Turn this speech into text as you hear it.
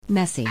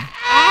Messy. Ow!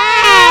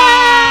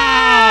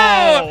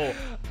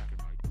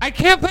 I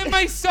can't play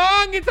my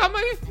song. It's on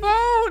my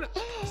phone.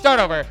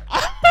 Start over.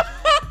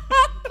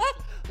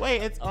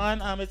 Wait, it's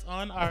on our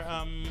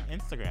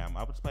Instagram.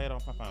 I'll just play it on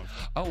my phone.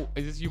 Oh,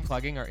 is this you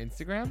plugging our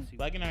Instagram?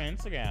 Plugging our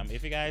Instagram.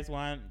 If you guys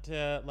want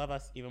to love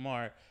us even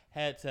more,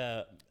 head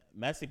to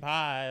Messy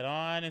Pod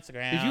on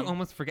Instagram. Did you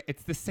almost forget?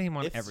 It's the same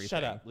on It's everything.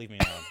 Shut up. Leave me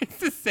alone. It's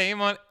the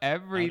same on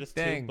everything. I'm just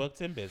too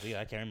booked and busy.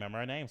 I can't remember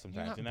our names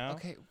sometimes, you know?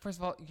 Okay, first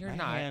of all, you're My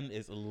not. hand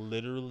is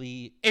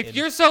literally If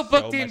you're so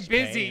booked and much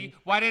busy, pain.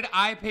 why did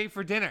I pay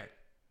for dinner?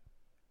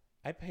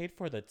 I paid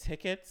for the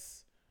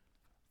tickets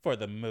for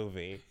the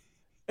movie.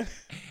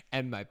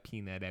 And my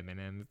peanut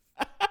M&Ms.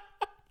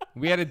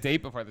 We had a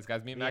date before this,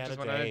 guys. Me and Max just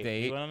went on a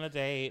date. We went on a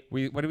date.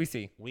 What did we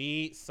see?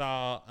 We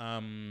saw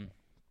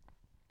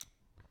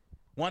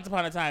Once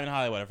Upon a Time in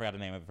Hollywood. I forgot the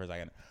name of it for a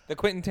second. The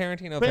Quentin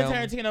Tarantino Quentin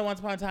film. Tarantino, Once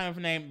Upon a Time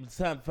name.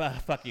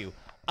 Fuck you.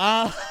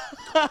 I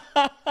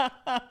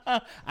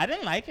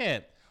didn't like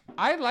it.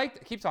 I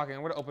liked. Keep talking.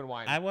 I'm gonna open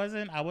wine. I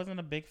wasn't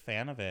a big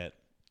fan of it.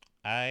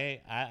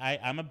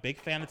 I'm a big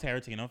fan of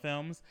Tarantino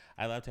films.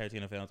 I love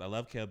Tarantino films. I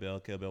love Kill Bill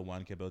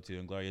 1, Kill Bill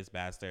 2, Inglourious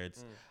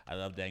Bastards. I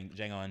love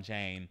Django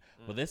Unchained.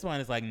 But this one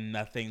is like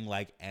nothing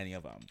like any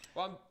of them.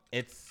 Well,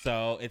 It's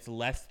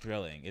less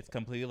thrilling. It's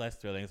completely less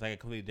thrilling. It's like a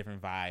completely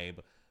different vibe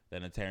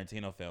than a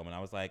Tarantino film. And I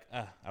was like,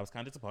 I was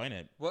kind of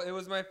disappointed. well, it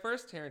was my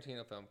first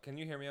Tarantino film. Can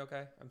you hear me?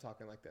 Okay, I'm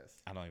talking like this.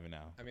 I don't even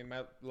know. I mean,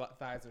 my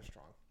thighs are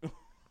strong.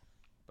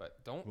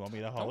 But don't. You want me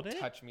to hold don't it?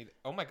 touch me.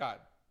 Oh my god.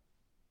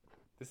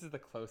 This is the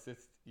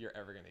closest you're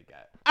ever gonna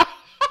get.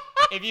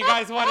 If you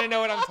guys want to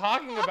know what I'm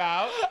talking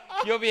about,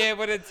 you'll be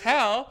able to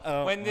tell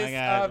when this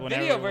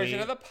video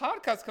version of the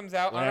podcast comes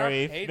out on our Whenever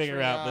we Patreon.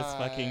 figure out this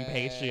fucking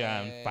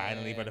Patreon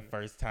finally for the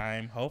first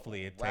time.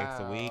 Hopefully it takes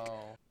a week.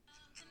 Wow.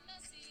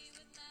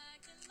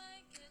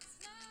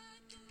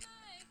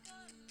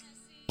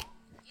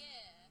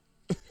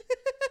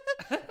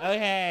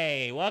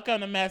 Okay,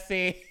 welcome to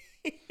Messy.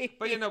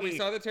 But you know, we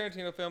saw the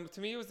Tarantino film.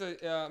 To me, it was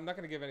I'm not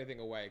gonna give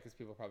anything away because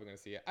people are probably gonna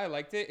see it. I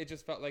liked it. It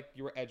just felt like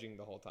you were edging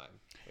the whole time.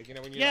 Like, you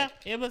know, when you're Yeah,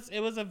 it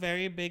was a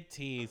very big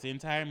tease. The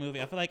entire movie.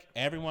 I feel like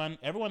everyone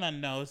that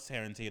knows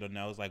Tarantino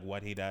knows like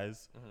what he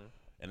does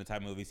and the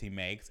type of movies he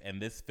makes.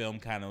 And this film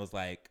kind of was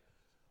like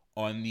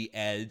on the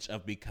edge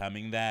of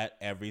becoming that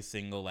every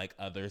single like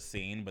other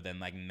scene, but then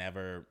like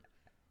never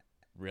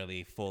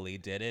really fully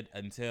did it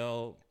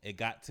until it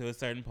got to a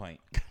certain point.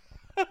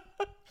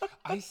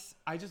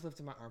 I just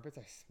lifted my armpits.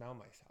 I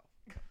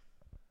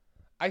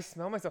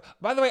smell myself.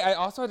 By the way, I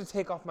also had to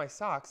take off my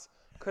socks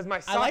because my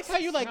socks I like how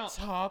you like smell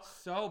talk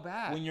so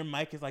bad. when your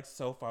mic is like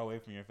so far away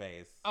from your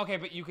face. Okay,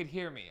 but you could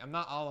hear me. I'm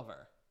not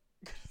Oliver.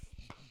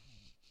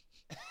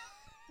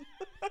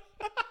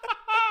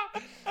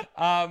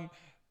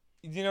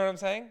 Do you know what I'm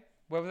saying?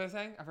 What was I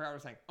saying? I forgot what I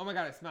was saying. Oh my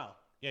god, I smell.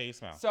 Yeah, you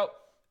smell. So,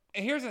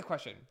 here's the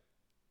question.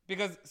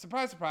 Because,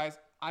 surprise, surprise,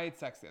 I had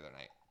sex the other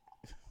night.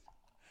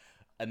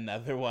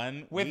 Another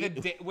one With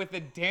a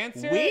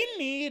dancer. We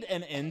need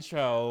an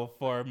intro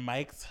for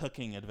Mike's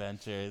hooking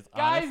adventures.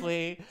 Guys,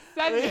 honestly,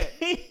 send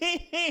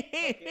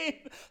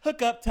it.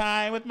 Hookup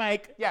time with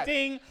Mike. Yes.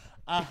 Ding.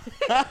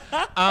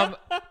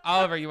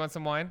 Oliver, you want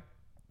some wine?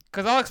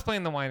 Because I'll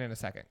explain the wine in a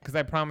second. Because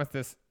I promise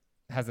this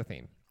has a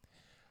theme.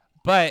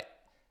 But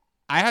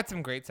I had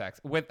some great sex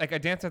with like a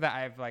dancer that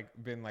I've like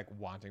been like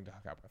wanting to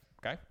hook up with.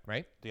 Okay,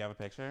 right? Do you have a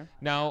picture?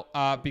 No,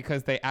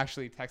 because they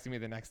actually texted me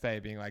the next day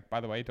being like, by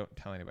the way, don't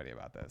tell anybody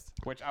about this.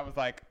 Which I was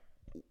like,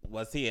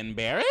 Was he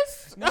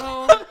embarrassed?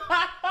 no.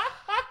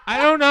 I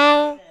don't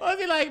know. Was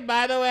he like,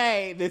 by the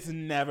way, this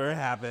never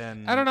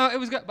happened? I don't know. It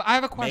was good. But I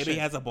have a question. Maybe he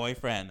has a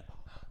boyfriend.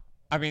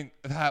 I mean,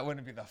 that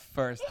wouldn't be the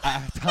first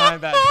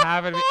time that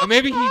happened to me. Or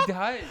maybe he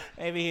does.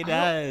 Maybe he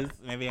does.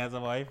 Maybe he has a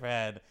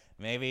boyfriend.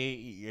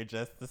 Maybe you're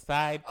just the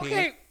side piece.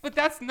 Okay, but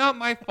that's not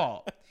my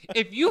fault.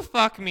 If you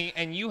fuck me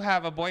and you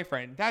have a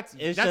boyfriend, that's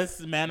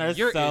just men are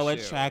your so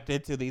issue.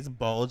 attracted to these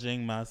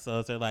bulging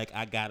muscles. They're like,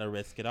 I gotta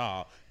risk it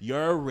all.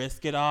 You're a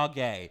risk it all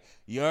gay.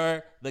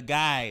 You're the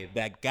guy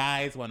that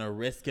guys want to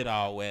risk it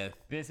all with.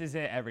 This is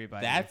it,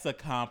 everybody. That's a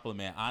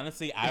compliment.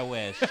 Honestly, I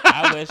wish.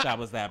 I wish I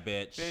was that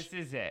bitch. This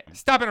is it.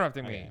 Stop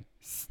interrupting me. Okay.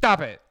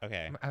 Stop it.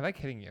 Okay. I like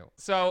hitting you.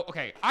 So,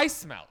 okay, I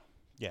smell.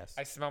 Yes.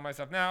 I smell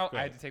myself now. Great.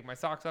 I had to take my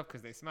socks off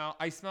because they smell.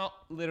 I smell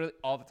literally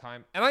all the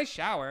time. And I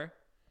shower.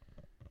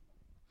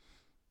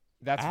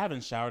 I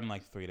haven't showered in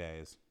like 3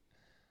 days.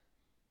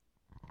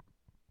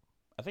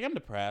 I think I'm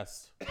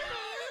depressed.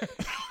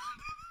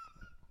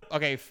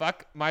 Okay,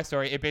 fuck my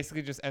story. It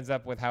basically just ends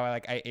up with how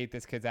I ate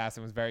this kid's ass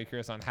and was very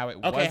curious on how it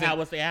was. Okay, how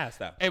was the ass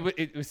though?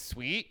 It was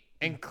sweet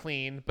and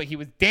clean, but he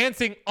was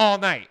dancing all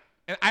night.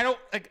 And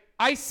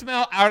I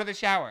smell out of the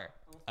shower.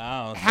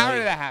 Oh, How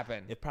did that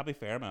happen? It's probably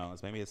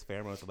pheromones. Maybe his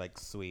pheromones are like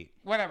sweet.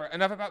 Whatever.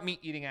 Enough about me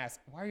eating ass.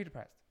 Why are you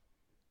depressed?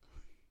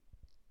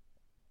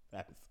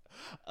 That's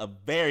a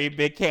very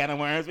big can of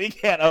worms we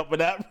can't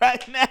open up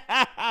right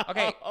now.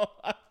 Okay.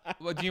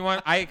 Well, do you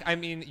want? I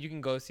mean, you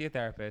can go see a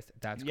therapist.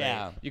 That's great.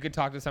 Yeah. You can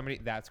talk to somebody.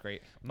 That's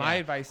great. My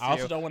advice to you. I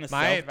also don't want to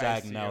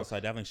self-diagnose, so I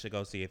definitely should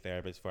go see a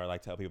therapist before I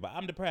tell people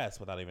I'm depressed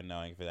without even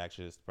knowing if it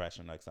actually is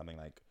depression, like something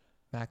like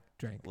Mac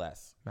drink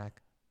less.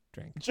 Mac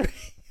drink.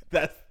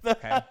 That's the.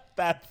 Okay.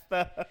 That's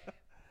the.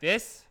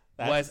 This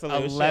was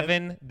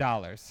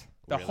 $11.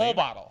 The whole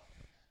bottle.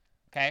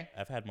 Okay.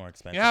 I've had more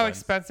expensive. You know how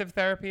expensive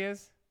therapy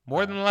is?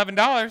 More than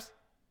 $11.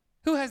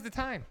 Who has the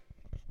time?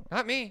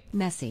 Not me.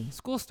 Messy.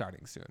 School's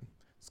starting soon.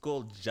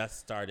 School just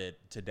started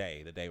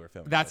today, the day we're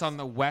filming. That's on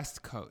the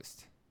West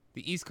Coast.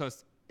 The East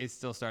Coast is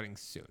still starting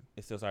soon.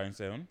 It's still starting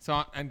soon?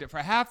 So, and for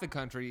half the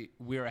country,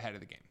 we're ahead of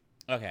the game.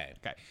 Okay.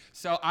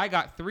 So I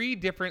got 3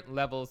 different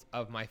levels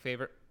of my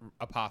favorite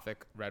Apothic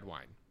red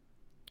wine.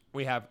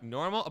 We have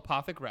normal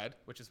Apothic red,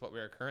 which is what we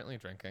are currently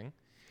drinking.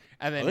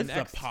 And then this is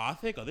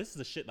Apothic? Oh, this is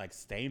the shit like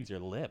stains your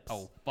lips.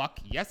 Oh, fuck.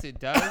 Yes, it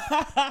does.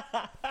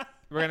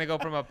 We're going to go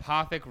from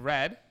Apothic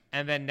red.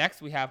 And then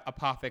next we have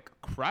Apothic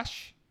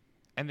Crush.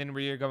 And then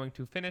we are going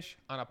to finish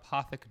on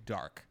Apothic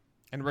Dark.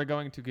 And we're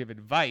going to give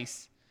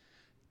advice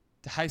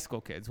to high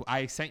school kids.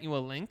 I sent you a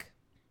link.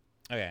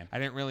 Okay. I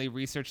didn't really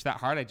research that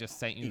hard. I just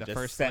sent you the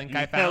first link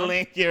I found. The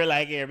link. You're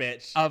like, here,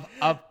 bitch.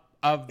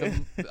 Of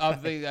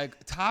the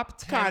like top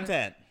 10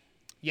 content.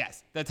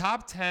 Yes, the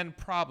top 10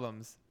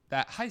 problems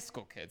that high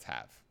school kids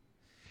have.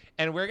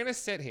 And we're going to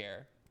sit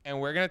here and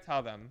we're going to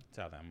tell them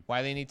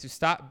why they need to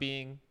stop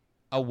being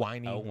a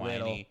whiny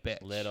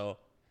little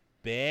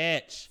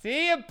bitch.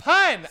 See a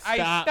pun.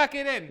 I stuck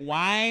it in.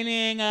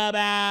 Whining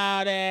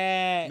about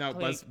it. No,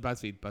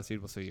 BuzzFeed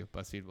will sue you.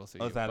 BuzzFeed will sue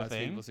you. Oh, is that BuzzFeed a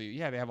thing? Will sue you.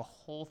 Yeah, they have a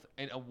whole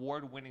an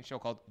award-winning show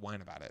called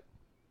Whine About It.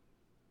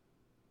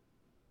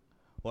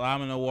 Well,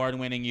 I'm an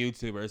award-winning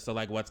YouTuber, so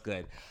like, what's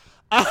good?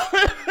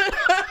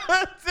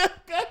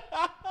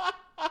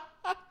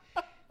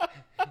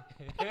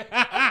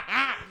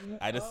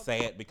 I just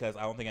say it because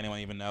I don't think anyone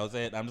even knows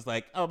it. I'm just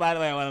like, oh, by the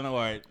way, I won an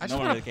award. No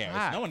one really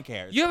cares. No one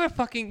cares. You have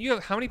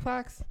how many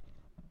plaques?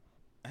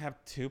 I have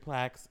 2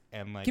 plaques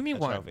and like Give me a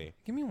one. trophy.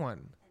 Give me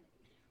one.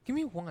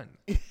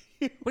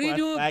 What are you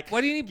doing?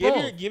 Why do you need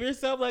both? Give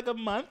yourself like a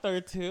month or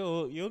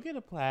 2. You'll get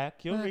a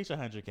plaque. You'll reach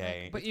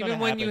 100K. But even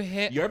when you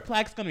hit... Your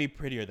plaque's going to be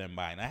prettier than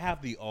mine. I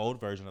have the old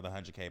version of the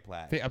 100K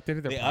plaque. They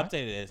updated their plaque? They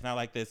updated it. It's not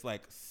like this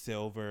like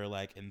silver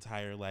like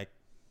entire like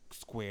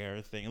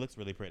square thing. It looks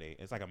really pretty.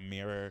 It's like a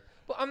mirror.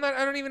 Well,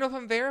 I don't even know if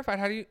I'm verified.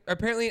 How do you...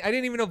 Apparently, I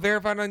didn't even know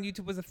verified on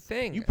YouTube was a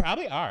thing. You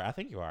probably are. I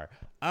think you are.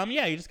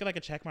 Yeah, you just get like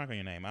a check mark on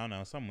your name. I don't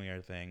know. Some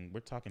weird thing.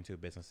 We're talking too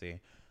businessy.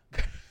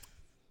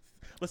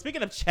 Well,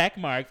 speaking of check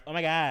marks, oh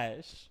my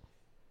gosh.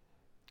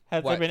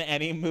 Has there been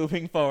any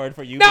moving forward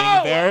for you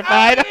being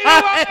verified?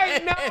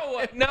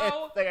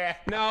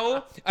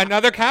 No.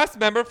 Another cast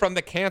member from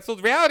the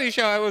canceled reality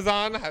show I was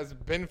on has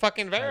been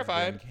fucking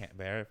verified.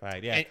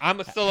 Verified, yeah. And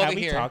I'm still over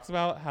here. Have we talked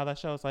about how that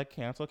show is like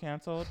canceled?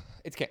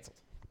 It's canceled.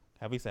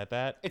 Have we said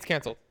that? It's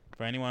canceled.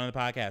 For anyone on the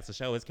podcast, the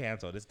show is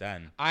canceled. It's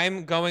done.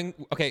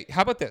 Okay,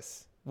 how about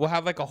this? We'll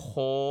have like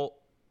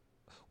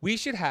we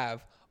should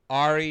have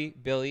Ari,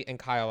 Billy, and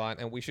Kyle on,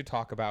 and we should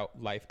talk about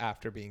life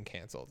after being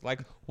canceled. Like,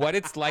 what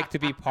it's like to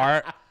be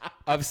part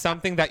of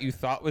something that you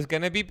thought was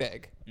going to be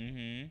big,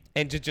 and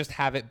to just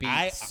have it be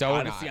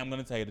honestly, I'm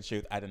going to tell you the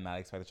truth. I did not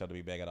expect the show to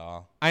be big at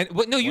all.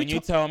 You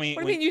told me.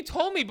 What do you mean? You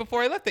told me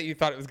before I left that you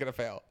thought it was going to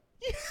fail.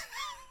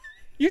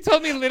 You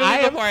told me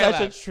literally before I left.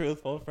 I am such a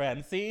truthful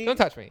friend. See? Don't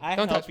touch me.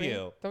 Don't touch me.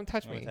 Don't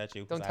touch me.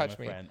 Don't touch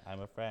me. I'm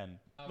a friend.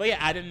 But yeah,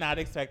 I did not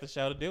expect the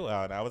show to do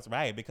well, and I was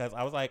right because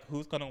I was like,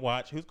 who's gonna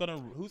watch?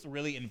 Who's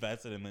really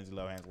invested in Lindsay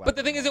Lohan's life? But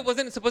the thing is, it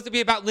wasn't supposed to be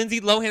about Lindsay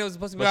Lohan. It was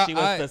supposed to be about she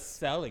was the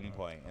selling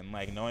point, and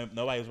like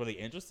nobody was really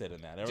interested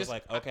in that. It was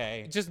like,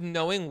 okay, just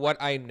knowing what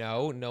I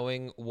know,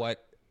 knowing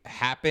what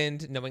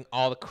happened, knowing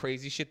all the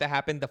crazy shit that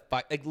happened, the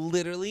fight, like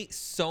literally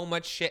so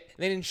much shit.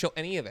 They didn't show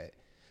any of it.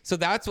 So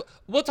that's what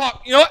we'll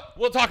talk. You know what?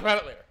 We'll talk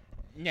about it later.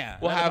 Yeah,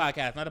 not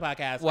a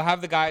podcast. We'll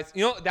have the guys.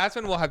 You know, that's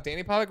when we'll have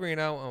Danny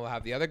Pellegrino and we'll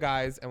have the other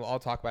guys and we'll all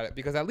talk about it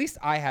because at least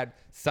I had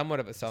somewhat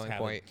of a selling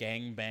point. A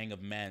gangbang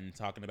of men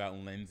talking about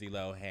Lindsay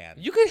Lohan.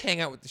 You could hang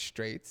out with the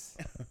straights.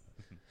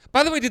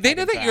 By the way, did they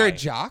know that you're a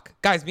jock?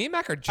 Guys, me and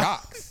Mac are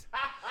jocks.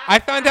 I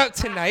found out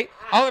tonight.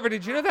 Oliver,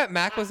 did you know that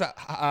Mac was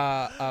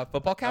a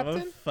football captain?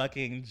 I'm a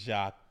fucking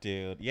jock,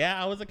 dude.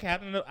 Yeah, I was a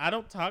captain. I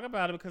don't talk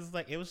about it because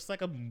it was just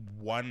like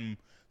one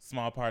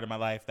small part of my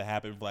life that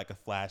happened for like a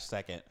flash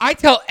second. I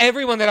tell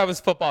everyone that I was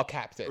football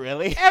captain.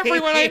 Really?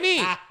 Everyone I meet.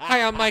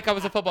 Hi, I'm Mike. I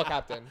was a football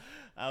captain.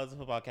 I was a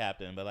football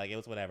captain, but like it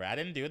was whatever. I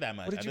didn't do that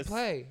much. What did you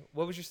play?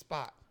 What was your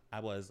spot? I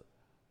was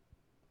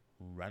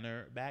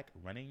running back.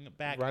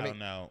 I don't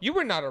know. You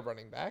were not a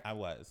running back. I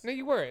was. No,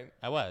 you weren't.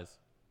 I was.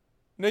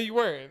 No, you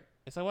weren't.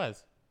 Yes, I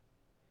was.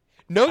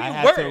 No, you weren't.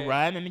 I had to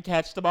run and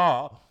catch the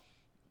ball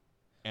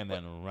and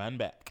then run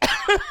back.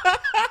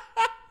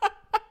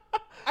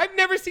 I've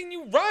never seen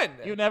you run.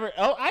 You never?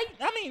 Oh, I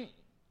mean,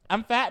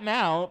 I'm fat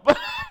now.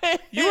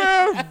 You were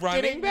a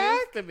running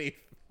back? To be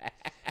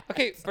fat.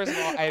 Okay, first of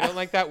all, I don't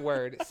like that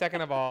word.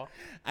 Second of all,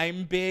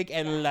 I'm big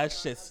and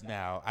luscious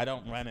now. I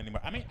don't run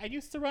anymore. I mean, I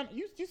used to run.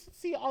 You used to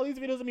see all these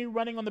videos of me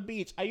running on the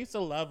beach. I used to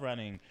love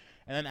running.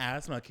 And then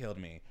asthma killed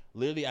me.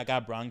 Literally, I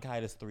got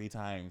bronchitis 3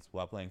 times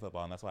while playing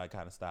football, and that's why I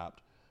kind of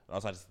stopped.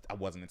 Also, I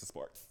wasn't into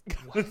sports.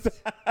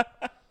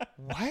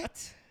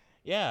 What?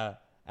 Yeah.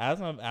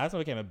 Asthma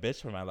became a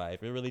bitch for my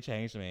life. It really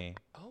changed me.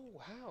 Oh,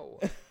 wow.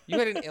 You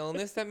had an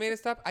illness that made it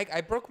stop?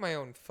 I broke my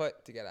own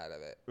foot to get out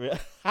of it.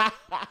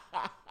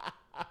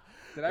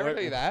 Did I ever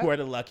tell you that? We're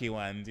the lucky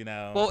ones, you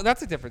know. Well,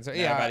 that's a difference.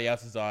 Yeah. Everybody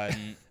else is on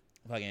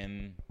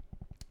fucking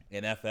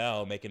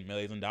NFL making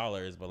millions of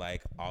dollars, but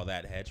like all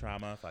that head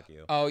trauma, fuck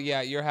you. Oh,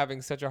 yeah. You're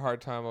having such a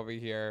hard time over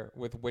here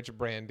with which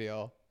brand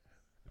deal?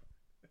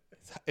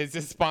 Is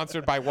this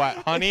sponsored by what?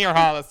 Honey or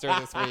Hollister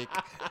this week?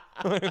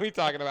 What are we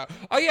talking about?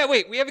 Oh, yeah.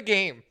 Wait. We have a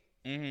game.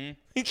 Mm-hmm.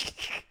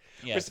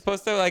 Yes. We're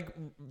supposed to like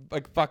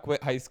fuck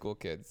with high school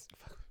kids.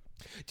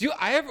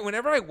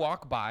 Whenever I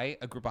walk by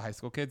a group of high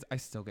school kids, I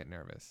still get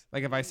nervous.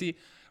 Like if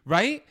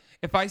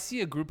I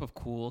see a group of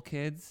cool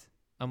kids,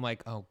 I'm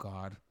like, oh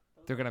God,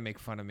 they're going to make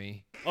fun of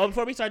me. Oh,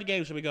 before we start the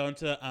game, should we go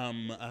into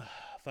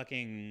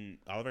fucking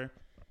Oliver?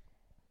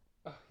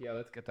 Oh, yeah,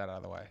 let's get that out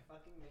of the way.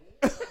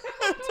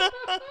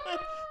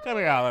 Come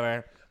here,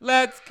 Oliver.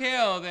 Let's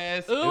kill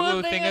this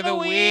Ooh thing of the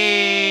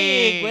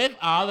week with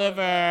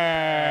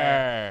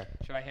Oliver.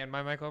 Should I hand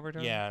my mic over to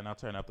him? Yeah, and I'll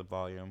turn up the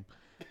volume.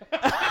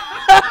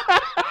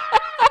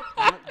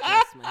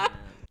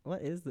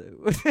 What is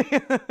this?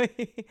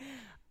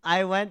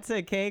 I went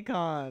to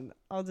KCON.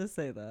 I'll just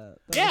say that.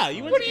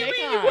 You went to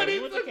KCON.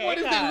 What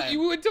is that?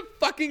 You went to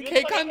fucking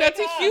KCON? That's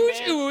a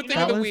huge ooh thing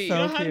of the week. So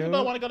you know how many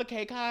people want to go to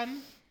KCON?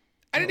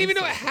 I didn't even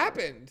know it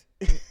happened.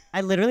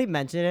 I literally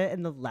mentioned it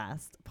in the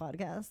last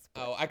podcast.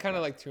 Oh, I kind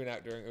of like tune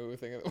out during ooh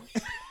thing of the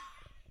week.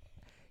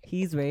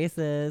 He's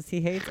racist.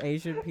 He hates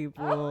Asian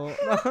people. No,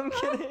 I'm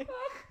kidding.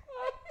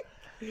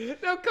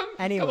 No, come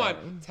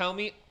on. Tell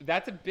me.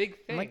 That's a big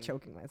thing. I'm like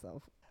choking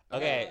myself.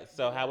 Okay,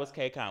 so how was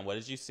KCON? What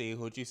did you see?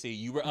 Who did you see?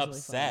 You were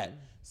upset. Really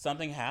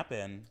something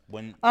happened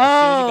when as soon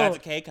as you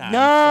got to KCON.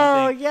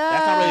 No, yeah.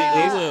 That's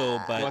not really ooh,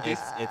 but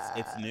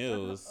it's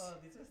news. Oh,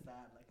 these are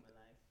sad, like my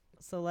life.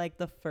 So like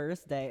the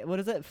first day, what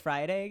is it?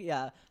 Friday?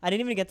 Yeah, I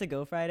didn't even get to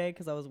go Friday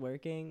because I was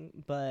working.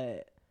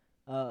 But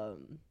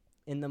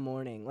in the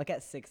morning, like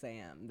at 6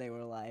 a.m., they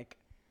were like,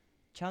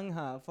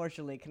 Chungha,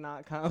 fortunately,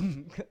 cannot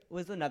come.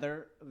 Was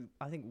another,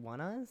 I think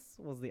ONEUS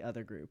was the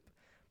other group.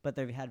 But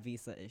they had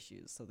visa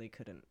issues, so they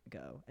couldn't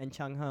go. And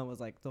Chungha was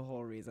like the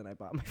whole reason I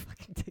bought my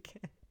fucking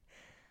ticket.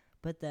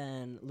 But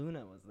then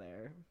Luna was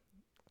there.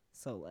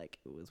 So like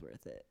it was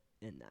worth it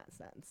in that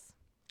sense.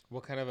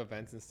 What kind of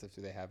events and stuff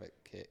do they have at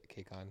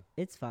KCON?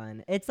 It's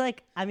fun. It's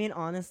like, I mean,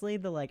 honestly,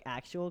 the like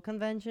actual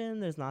convention,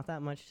 there's not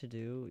that much to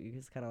do. You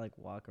just kind of like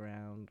walk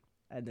around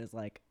and there's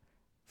like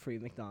free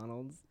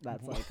McDonald's.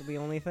 That's like the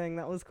only thing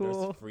that was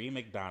cool. There's free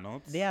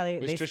McDonald's? Yeah,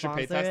 they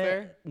sponsor it.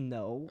 There?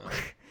 No. Oh.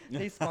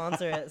 They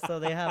sponsor it, so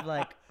they have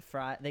like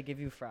they give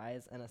you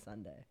fries and a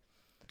sundae.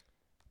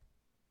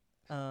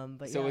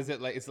 But so yeah. is it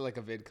like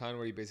a VidCon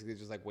where you basically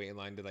just like wait in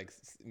line to like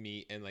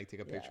meet and like take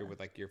a picture with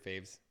like your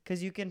faves?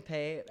 Because you can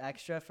pay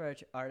extra for an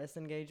artist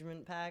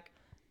engagement pack,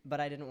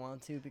 but I didn't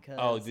want to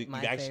because you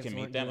actually can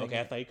meet them? Okay,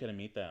 I thought you couldn't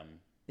meet them.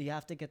 You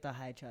have to get the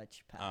high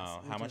touch pass.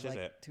 Oh, how much is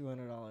it?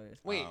 $200.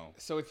 Wait,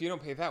 so if you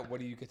don't pay that, what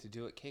do you get to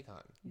do at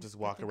KCON? Just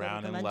walk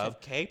around and love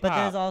K-pop. But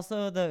there's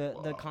also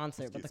the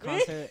concert. But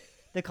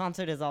the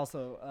concert is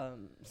also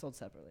sold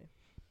separately.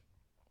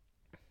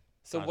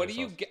 So what do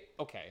you get?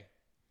 Okay,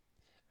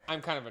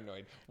 I'm kind of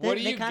annoyed.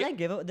 They kind of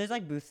give there's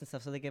like booths and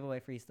stuff, so they give away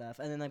free stuff,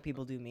 and then like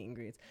people do meet and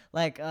greets.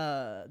 Like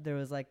there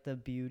was like the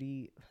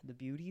beauty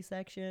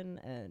section,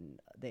 and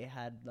they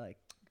had like.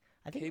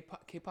 I think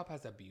K-pop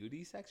has a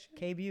beauty section?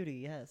 K-beauty,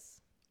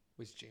 yes.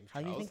 Was James Charles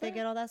How do you think they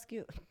get all that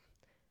skew?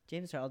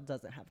 James Charles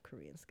doesn't have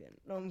Korean skin.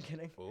 No, I'm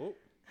kidding. Oh.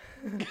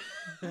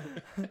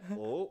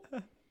 Oh.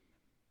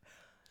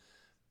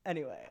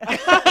 Anyway.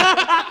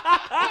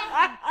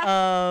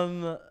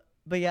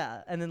 But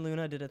yeah, and then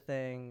Luna did a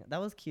thing. That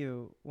was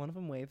cute. One of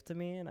them waved to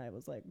me, and I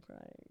was like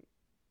crying.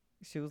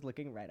 She was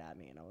looking right at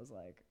me, and I was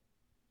like,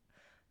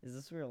 is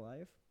this real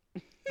life?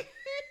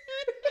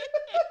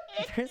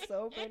 They're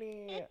so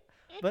pretty.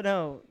 But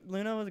no,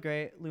 Luna was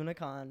great.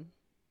 LunaCon.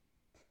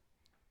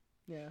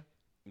 Yeah.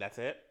 That's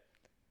it?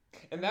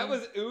 And that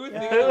was Ooh Thing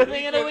of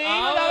the Week.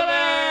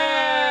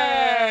 Oliver!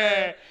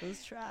 It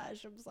was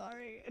trash. I'm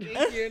sorry.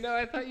 Thank you. No,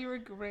 I thought you were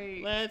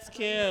great. Let's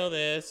kill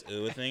this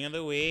Ooh Thing of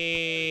the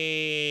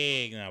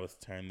Week. Now let's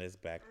turn this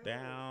back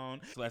down.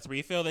 So let's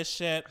refill this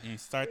shit and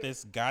start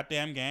this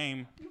goddamn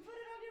game. You put it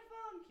on your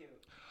phone, cute.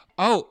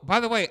 Oh, by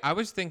the way, I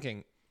was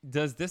thinking,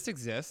 does this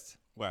exist?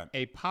 What?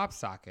 A pop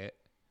socket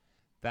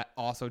that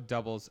also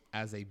doubles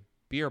as a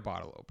beer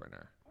bottle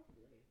opener.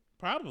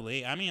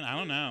 Probably. I mean, I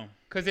don't know.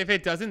 Because if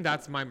it doesn't,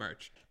 that's my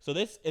merch. So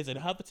this is a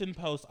Huffington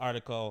Post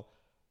article,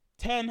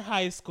 10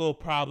 high school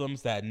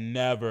problems that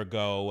never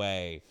go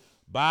away.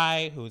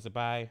 By, who's it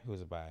by?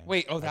 Who's it by?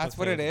 Wait, oh, that's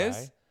what it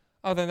is?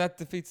 Oh, then that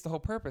defeats the whole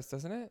purpose,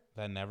 doesn't it?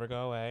 That never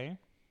go away.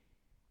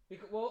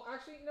 Well,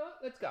 actually, no.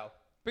 Let's go.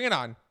 Bring it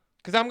on.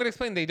 Because I'm gonna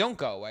explain they don't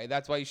go away.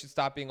 That's why you should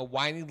stop being a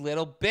whiny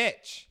little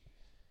bitch.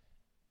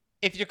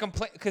 If you're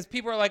because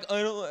people are like,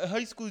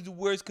 high school is the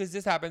worst because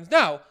this happens.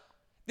 No,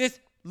 this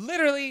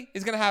literally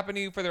is gonna happen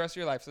to you for the rest of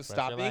your life. So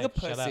stop being a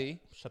pussy.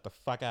 Shut the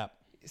fuck up.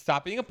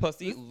 Stop being a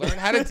pussy. Learn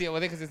how to deal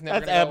with it because it's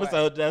never gonna go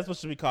away. That's what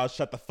should be called.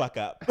 Shut the fuck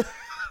up.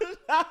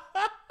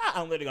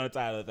 I'm literally gonna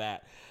title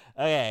that.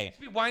 Okay.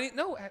 Be whiny.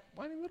 No,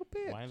 whiny little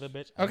bitch. Whiny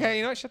little bitch. Okay,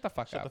 you know what? Shut the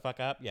fuck up. Shut the fuck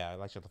up. Yeah, I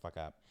like shut the fuck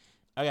up.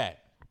 Okay.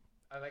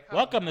 I like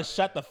Welcome to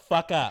Shut the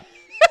Fuck Up.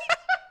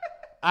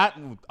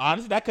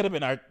 Honestly, that could have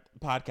been our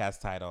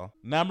podcast title.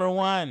 Number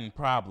 1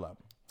 problem.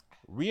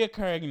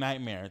 Reoccurring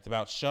nightmares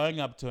about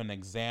showing up to an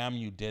exam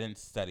you didn't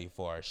study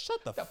for.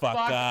 Shut the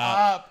fuck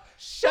up.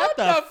 Shut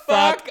the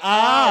fuck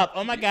up.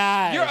 Oh my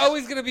God. You're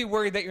always going to be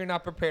worried that you're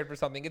not prepared for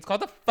something. It's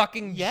called a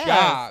fucking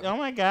job. Oh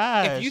my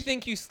God. If you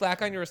think you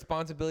slack on your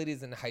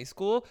responsibilities in high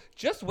school,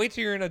 just wait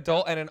till you're an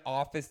adult at an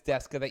office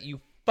desk that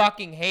you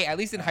fucking hate. At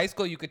least in high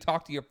school, you could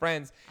talk to your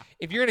friends.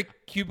 If you're in a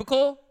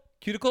cubicle.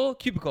 If you're in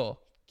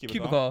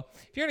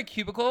a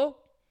cubicle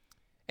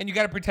and you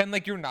got to pretend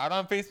like you're not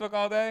on Facebook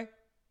all day.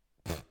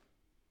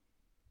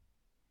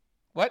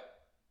 What?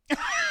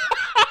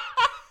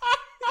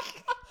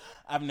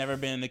 I've never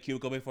been in a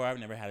cubicle before. I've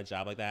never had a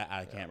job like that.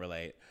 I can't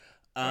relate.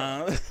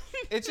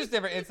 It's just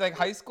different. It's like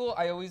high school.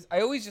 I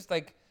always just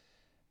like,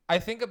 I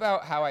think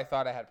about how I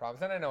thought I had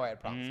problems, and I know I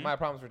had problems. Mm-hmm. My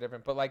problems were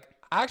different, but like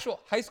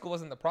actual high school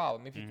wasn't the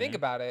problem. If you think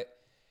about it,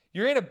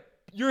 you're in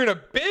a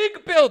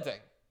big building.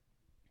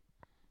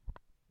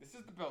 This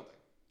is the building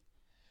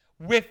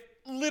with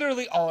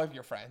literally all of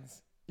your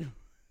friends.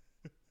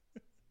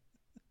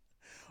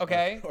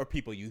 Okay. Or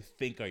people you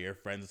think are your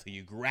friends until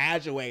you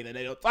graduate and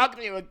they don't talk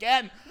to you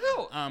again.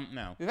 No.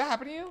 No. Did that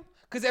happen to you?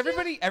 Because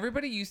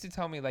everybody used to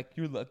tell me like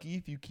you're lucky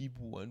if you keep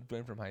one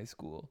friend from high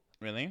school.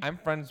 Really? I'm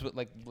friends with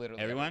like literally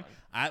everyone.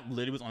 I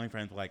literally was only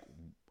friends with like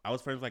I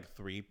was friends with like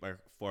 3 or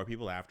 4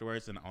 people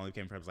afterwards, and only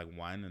became friends with like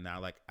 1. And now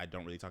like I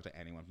don't really talk to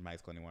anyone from high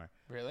school anymore.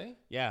 Really?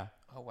 Yeah.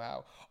 Oh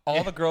wow.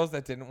 All the girls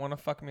that didn't want to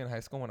fuck me in high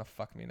school want to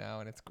fuck me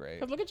now, and it's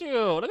great. Look at you.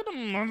 Look at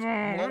them.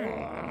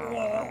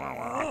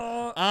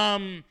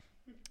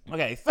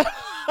 Okay, so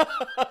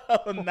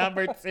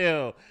number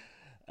 2.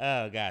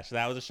 Oh gosh,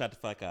 that was a shut the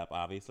fuck up.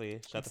 Obviously,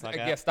 shut the fuck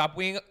up. Yeah, stop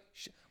being.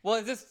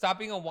 Is this stop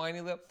being a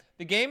whiny little?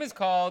 The game is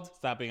called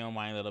Stop Being a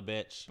Whiny Little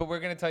Bitch. But we're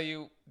gonna tell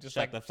you just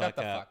shut the fuck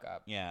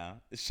up. Yeah.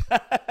 So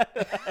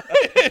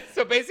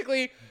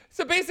basically,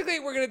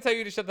 we're gonna tell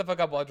you to shut the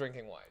fuck up while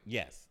drinking wine.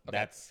 Yes, okay.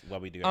 That's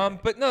what we do.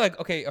 But no, like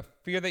okay, a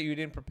fear that you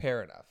didn't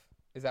prepare enough.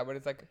 Is that what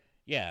it's like?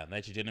 Yeah,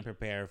 that you didn't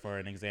prepare for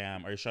an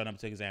exam or showing up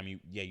to an exam you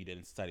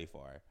didn't study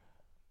for.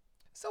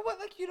 So what?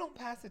 Like you don't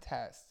pass a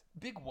test.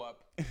 Big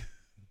whoop.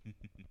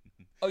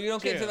 Oh, you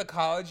don't get into the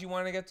college you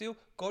want to get to?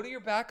 Go to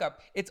your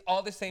backup. It's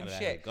all the same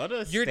shit. Go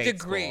to your state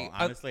degree. School,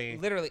 honestly,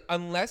 literally,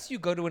 unless you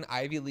go to an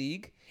Ivy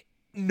League,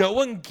 no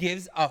one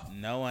gives a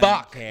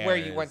fuck cares. Where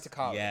you went to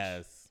college.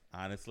 Yes,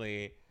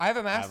 honestly, I have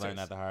a master's. I learned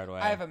that the hard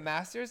way. I have a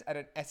master's at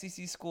an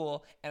SEC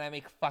school, and I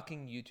make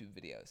fucking YouTube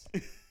videos.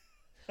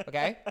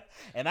 Okay?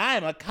 And I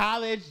am a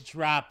college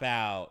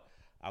dropout.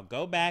 I'll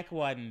go back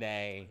one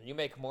day. You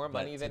make more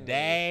money than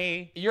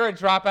me. You're a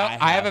dropout.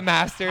 I have a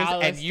master's,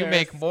 and you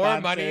make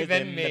more money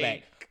than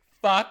me.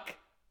 Fuck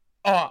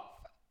off.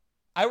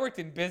 I worked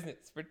in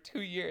business for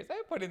 2 years.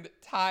 I put in the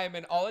time,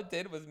 and all it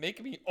did was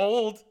make me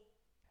old.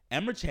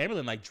 Emma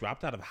Chamberlain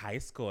dropped out of high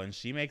school, and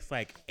she makes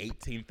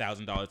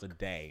 $18,000 a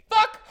day.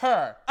 Fuck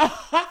her.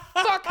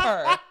 Fuck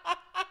her.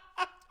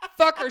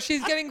 Fuck her.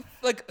 She's getting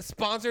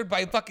sponsored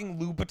by fucking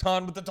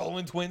Louboutin with the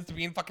Dolan twins to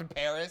be in fucking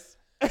Paris.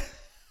 I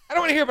don't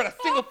want to hear about a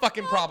single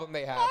fucking problem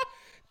they have.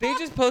 They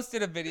just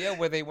posted a video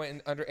where they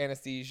went under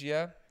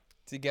anesthesia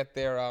to get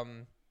their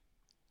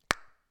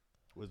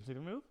Wisdom teeth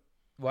removed?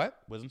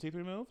 What? Wisdom teeth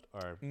removed?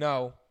 Or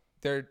no,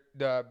 they're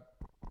the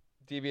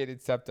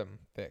deviated septum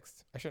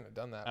fixed. I shouldn't have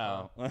done that.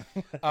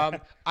 Oh.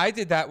 I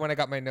did that when I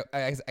got my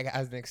as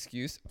an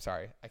excuse.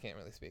 Sorry, I can't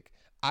really speak.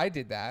 I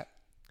did that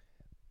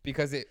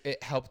because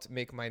it helped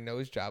make my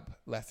nose job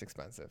less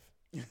expensive.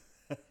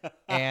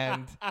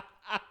 And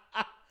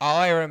all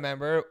I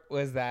remember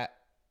was that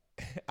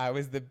I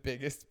was the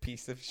biggest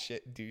piece of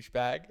shit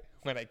douchebag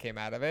when I came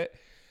out of it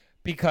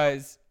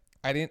because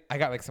I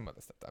got some other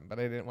stuff done, but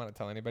I didn't want to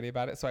tell anybody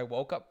about it. So I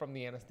woke up from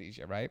the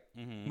anesthesia, right?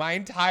 Mm-hmm. My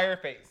entire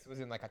face was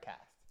in a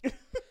cast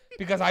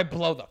because I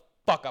blow the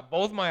fuck up.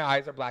 Both my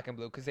eyes are black and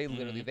blue because they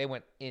literally, they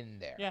went in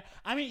there. Yeah.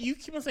 I mean, you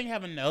keep on saying you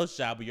have a nose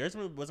job, but yours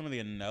wasn't really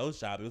a nose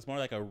job. It was more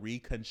like a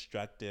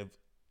reconstructive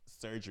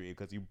surgery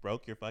because you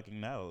broke your fucking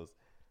nose.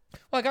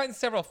 Well, I got in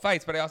several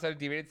fights, but I also had a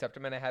deviated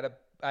septum and I had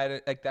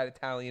that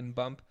Italian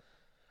bump.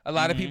 A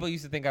lot of people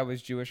used to think I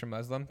was Jewish or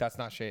Muslim. That's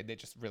not shade. They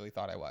just really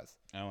thought I was.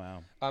 Oh,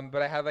 wow.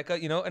 But I had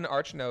an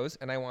arched nose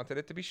and I wanted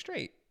it to be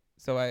straight.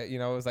 So it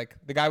was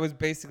the guy was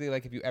basically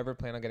if you ever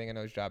plan on getting a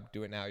nose job,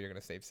 do it now. You're going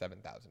to save $7,000.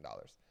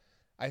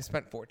 I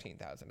spent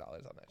 $14,000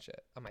 on that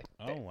shit. On my face.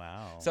 Oh,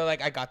 wow. So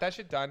I got that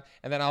shit done.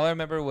 And then all I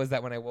remember was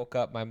that when I woke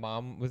up, my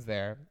mom was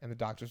there and the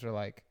doctors were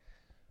like,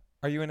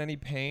 "Are you in any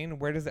pain?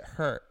 Where does it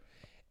hurt?"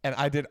 and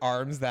I did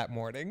arms that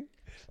morning.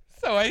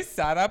 So I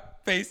sat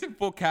up, face in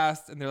full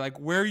cast, and they're like,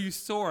 "Where are you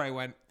sore?" I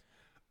went,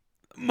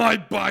 "My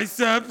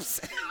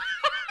biceps."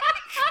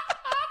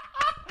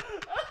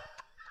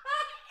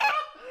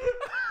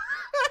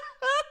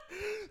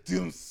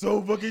 Dude, I'm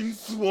so fucking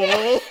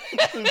swole.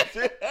 We're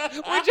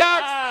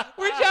jocks.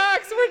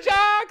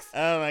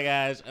 Oh my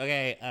gosh.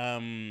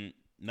 Okay.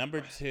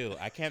 Number 2.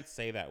 I can't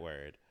say that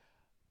word.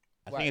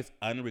 I think it's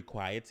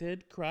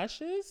unrequited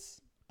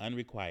crushes.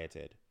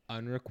 Unrequited.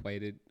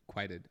 Unrequited.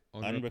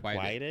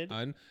 Unrequited.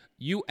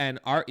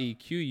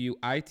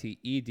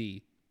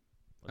 UNREQUITED.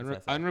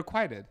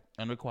 Unrequited.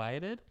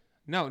 Unrequited?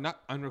 No, not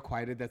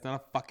unrequited. That's not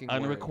a fucking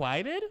word.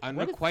 Unrequited?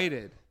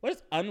 Unrequited. What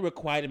does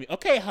unrequited mean?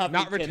 Okay, Huffington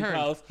Not returned.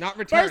 Post. Not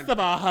returned. First of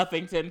all,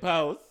 Huffington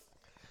Post,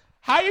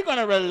 how are you going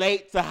to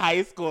relate to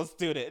high school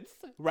students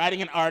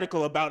writing an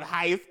article about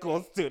high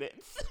school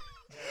students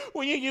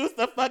when you use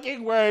the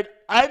fucking word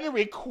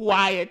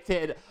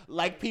unrequited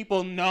like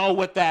people know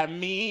what that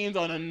means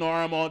on a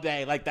normal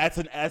day? Like that's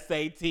an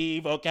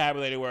SAT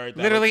vocabulary word.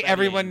 Literally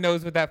everyone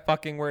knows what that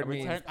fucking word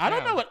means. I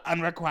don't know what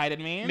unrequited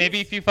means. Maybe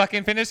if you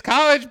fucking finished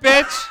college,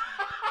 bitch.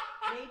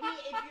 Maybe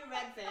if you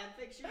read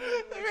fanfiction,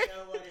 you would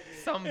know what it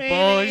is. Some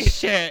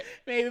bullshit.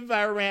 Maybe if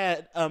I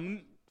read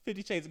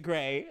 50 Shades of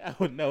Grey, I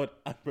would know what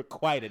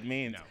unrequited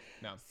means.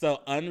 No.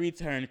 So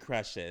unreturned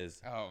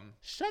crushes.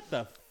 Shut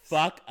the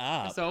fuck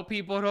up. So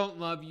people don't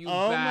love you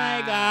Oh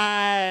back. my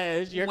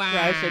gosh. Your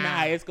crush in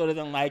high school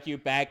doesn't like you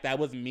back. That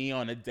was me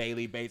on a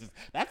daily basis.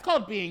 That's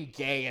called being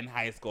gay in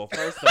high school.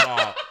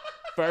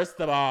 First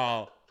of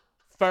all.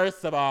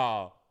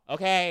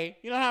 Okay?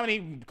 You know how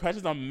many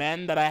crushes on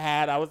men that I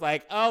had? I was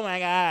like, oh my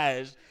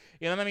gosh.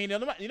 You know what I mean?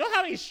 You know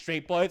how many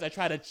straight boys I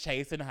tried to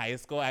chase in high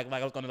school? Act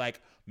like I was going to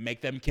like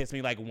make them kiss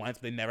me like once,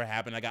 but it never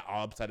happened. I got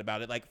all upset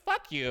about it. Like,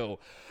 fuck you.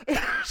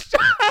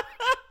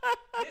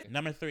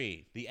 Number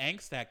 3, the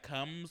angst that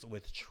comes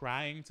with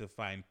trying to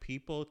find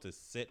people to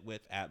sit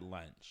with at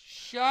lunch.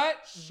 Shut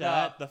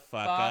the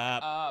fuck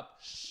up.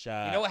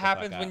 Shut. You know what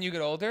happens when you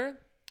get older?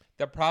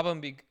 The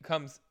problem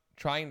becomes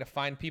trying to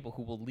find people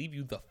who will leave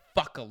you the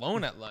fuck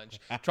alone at lunch.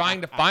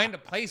 Trying to find a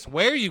place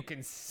where you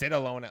can sit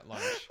alone at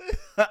lunch.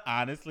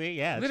 Honestly,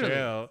 yeah, literally.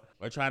 True.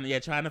 We're trying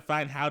to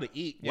find how to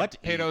eat, what to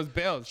pay eat. those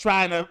bills.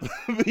 Trying to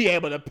be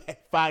able to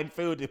find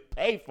food to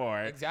pay for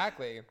it.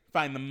 Exactly.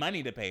 Find the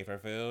money to pay for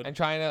food. And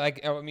trying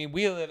to we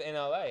live in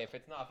LA. If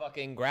it's not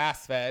fucking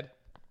grass fed,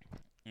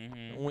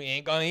 we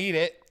ain't gonna eat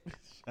it.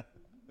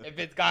 If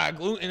it's got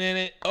gluten in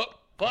it,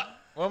 fuck.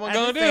 What am I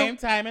gonna do? At the same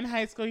time, in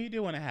high school, you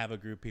do want to have a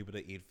group of people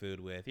to eat food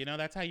with. You know,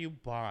 that's how you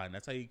bond.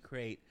 That's how you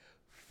create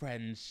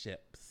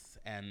friendships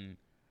and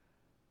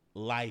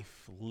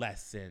life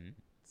lessons.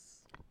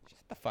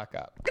 Shut the fuck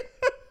up.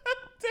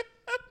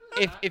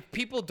 If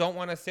people don't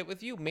want to sit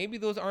with you, maybe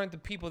those aren't the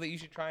people that you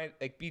should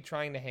be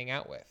trying to hang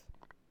out with.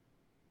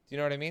 Do you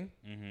know what I mean?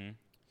 Mm-hmm.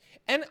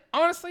 And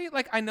honestly,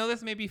 I know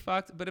this may be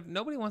fucked, but if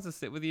nobody wants to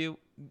sit with you,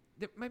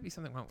 there might be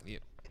something wrong with you.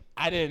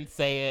 I didn't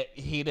say it.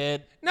 He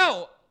did.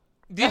 No.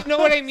 Do you know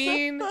what I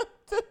mean? But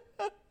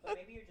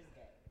maybe you're just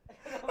gay.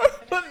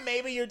 But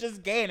maybe you're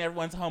just gay and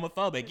everyone's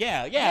homophobic.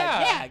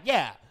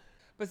 Yeah.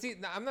 But see,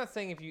 I'm not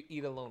saying if you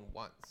eat alone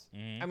once.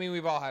 I mean,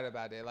 we've all had a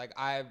bad day.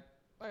 I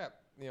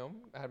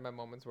had my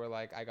moments where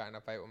I got in a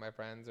fight with my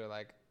friends or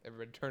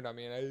everyone turned on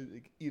me and I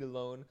eat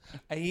alone.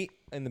 I eat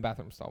in the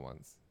bathroom stall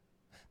once.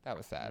 That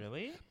was sad.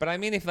 Really? But I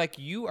mean, if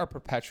you are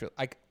perpetually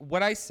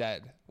what I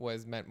said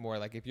was meant more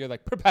if you're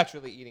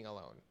perpetually eating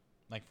alone.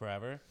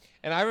 Forever?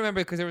 And I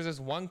remember because there was this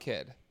one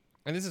kid,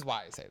 and this is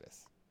why I say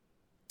this.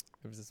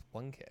 There was this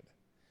one kid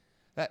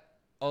that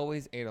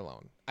always ate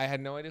alone. I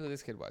had no idea who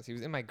this kid was. He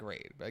was in my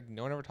grade, but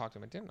no one ever talked to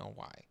him. I didn't know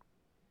why.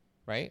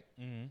 Right?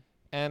 Mm-hmm.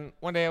 And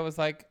one day I was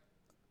like,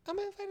 I'm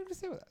going to invite him to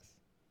sit with us.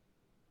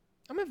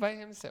 And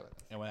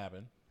what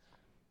happened?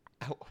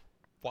 I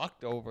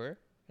walked over,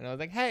 and I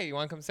was like, hey, you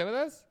want to come sit with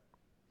us?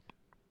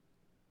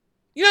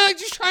 You know,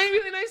 just trying to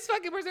be the nice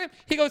fucking person.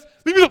 He goes,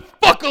 leave me the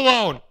fuck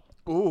alone.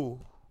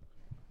 Ooh.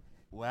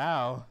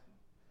 Wow.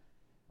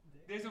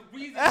 There's a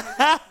reason he's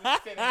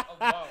sitting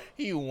alone.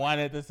 He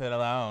wanted to sit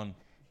alone.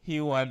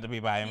 He wanted to be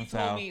by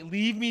himself. He told me,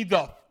 leave me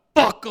the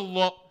fuck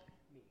alone.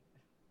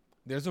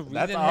 There's a reason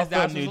That's his also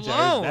dad New was Jersey.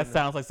 alone. That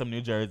sounds like some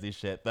New Jersey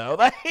shit, though.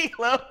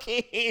 Low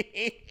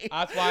key.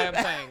 That's why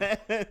I'm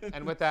saying.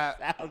 And with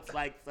that, sounds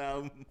like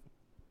some.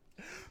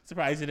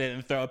 Surprised you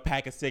didn't throw a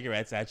pack of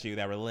cigarettes at you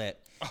that were lit.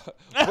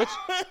 Which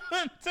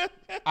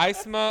I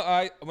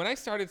smoke. When I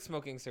started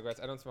smoking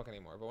cigarettes, I don't smoke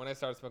anymore. But when I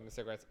started smoking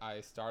cigarettes,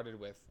 I started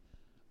with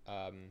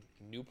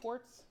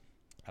Newports.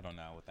 I don't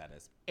know what that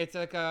is. It's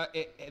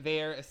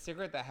they're a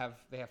cigarette that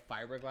they have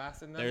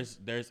fiberglass in them.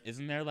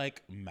 Isn't there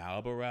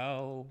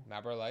Marlboro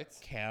Lights,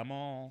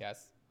 Camel?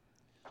 Yes.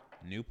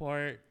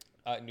 Newport.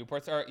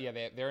 Newports are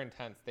they're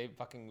intense. They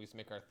fucking used to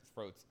make our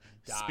throats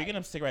die. Speaking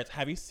of cigarettes,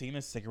 have you seen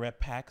the cigarette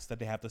packs that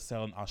they have to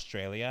sell in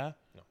Australia?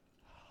 No.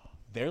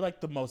 They're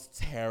the most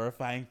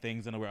terrifying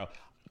things in the world.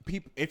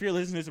 People, if you're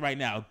listening to this right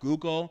now,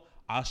 Google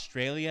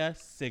Australia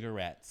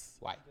cigarettes.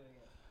 Why?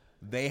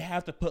 they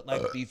have to put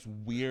like these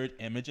weird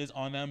images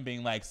on them,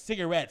 being like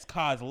cigarettes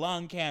cause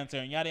lung cancer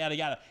and yada yada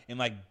yada in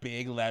like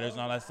big letters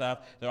and all that stuff.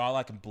 They're all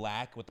like in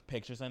black with the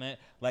pictures in it.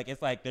 Like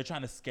it's like they're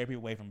trying to scare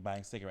people away from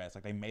buying cigarettes.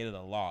 Like they made it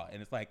a law, and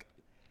it's like,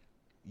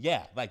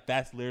 yeah, like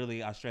that's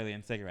literally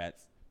Australian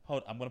cigarettes.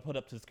 Hold, I'm gonna put it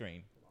up to the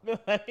screen.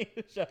 Let me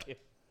show you.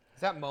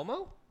 Is that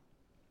Momo?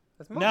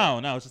 That's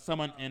Momo. No, it's just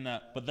someone in.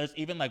 But there's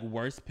even like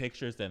worse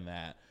pictures than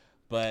that.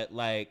 But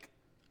like.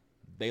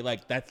 They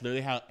like that's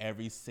literally how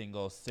every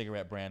single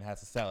cigarette brand has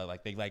to sell it.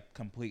 Like they like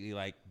completely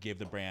like give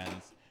the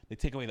brands, they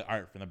take away the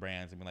art from the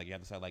brands and be like, you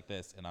have to sell it like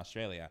this in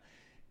Australia.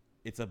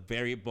 It's a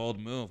very bold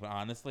move, but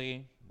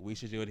honestly, we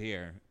should do it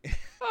here.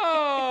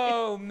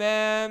 Oh,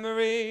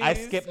 memories. I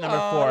skipped number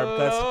 4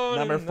 because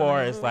number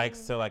 4 is like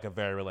still like a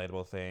very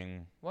relatable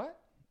thing. What?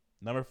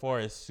 Number 4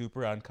 is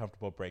super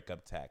uncomfortable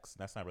breakup text.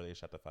 That's not really a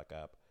shut the fuck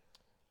up.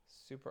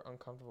 Super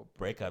uncomfortable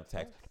breakup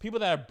text. People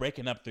that are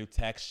breaking up through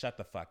text, shut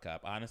the fuck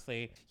up.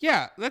 Honestly.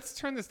 Yeah, let's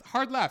turn this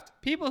hard left.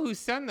 People who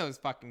send those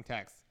fucking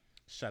texts.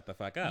 Shut the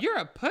fuck up. You're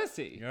a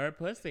pussy. You're a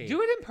pussy.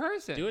 Do it in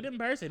person. Do it in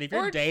person. If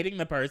you're dating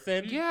the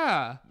person,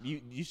 yeah,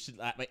 you should.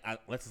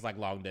 Let's just like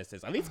long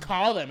distance. At least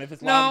call them if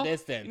it's long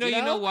distance. No,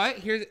 you know what?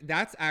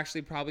 That's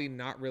actually probably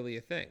not really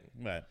a thing.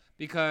 What?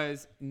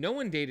 Because no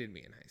one dated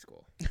me in high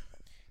school.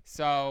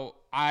 So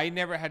I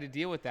never had to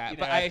deal with that.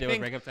 But I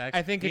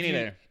think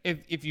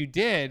if you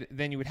did,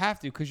 then you would have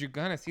to, because you're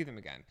gonna see them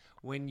again.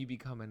 When you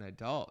become an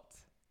adult,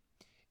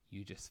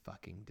 you just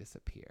fucking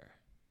disappear.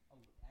 Oh,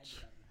 I did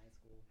that in high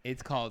school.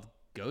 It's called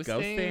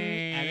ghosting.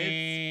 And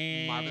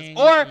it's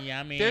marvelous. Or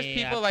yummy. There's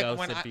people I've like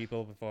ghosted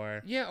people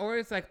before. Yeah, or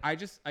it's like I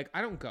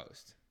don't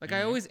ghost. Like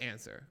I always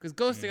answer, because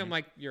ghosting, I'm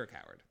like, you're a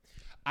coward.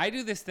 I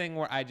do this thing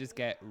where I just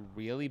get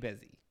really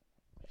busy.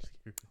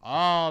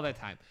 All the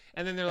time.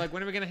 And then they're like,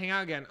 when are we going to hang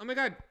out again? Oh my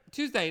God,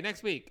 Tuesday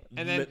next week.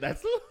 And then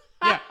that's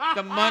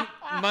the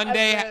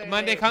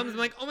Monday comes. I'm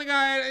like, oh my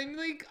God,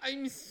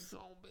 I'm so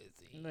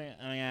busy. Oh my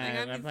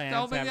God, my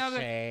plans have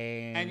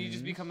changed. And you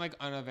just become like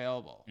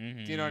unavailable. Do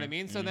you know what I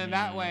mean? So then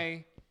that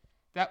way,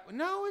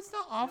 no, it's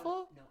not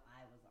awful. No,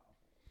 I was awful.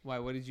 Why?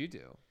 What did you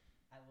do?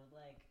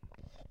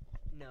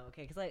 No,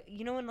 okay, because, like,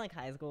 you know, in, like,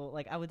 high school,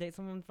 like, I would date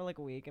someone for, like,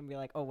 a week and be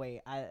like, oh,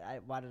 wait,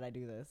 why did I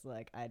do this?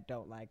 Like, I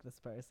don't like this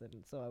person.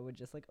 So I would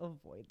just, like,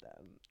 avoid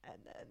them and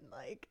then,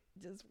 like,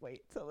 just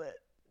wait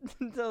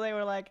until they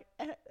were like,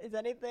 is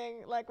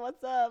anything, like,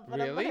 what's up?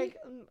 And really?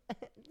 I'm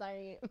like,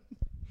 sorry.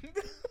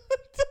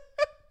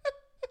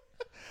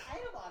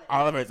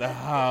 Oliver's a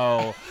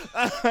hoe.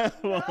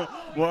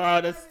 We're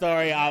on a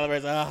story.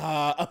 Oliver's a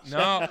hoe.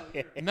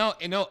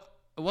 No.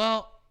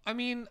 Well, I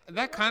mean,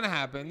 that kind of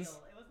happens.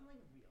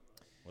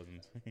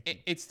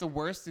 It's the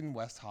worst in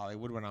West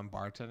Hollywood when I'm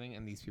bartending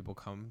and these people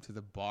come to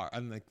the bar.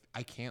 I'm like,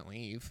 I can't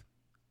leave.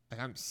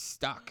 Like, I'm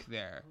stuck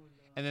there.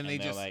 And then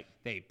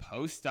they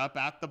post up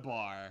at the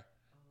bar.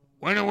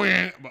 When are we?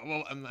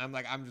 Well,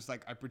 I'm just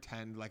like, I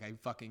pretend like I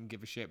fucking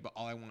give a shit, but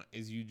all I want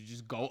is you to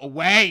just go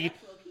away.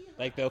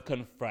 Like, they'll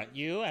confront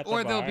you at the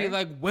bar? Or they'll be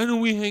like, when do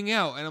we hang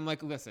out? And I'm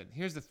like, listen,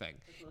 here's the thing.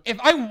 If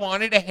I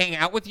wanted to hang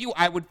out with you,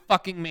 I would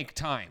fucking make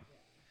time.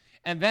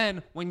 And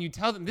then when you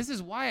tell them, this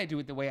is why I do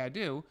it the way I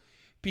do,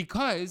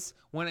 because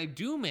when I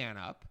do man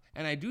up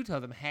and I do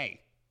tell them, hey,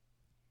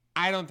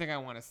 I don't think I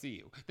want to see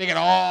you, they get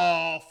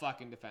all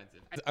fucking defensive.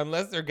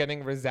 Unless they're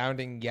getting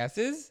resounding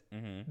yeses,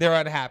 they're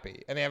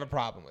unhappy and they have a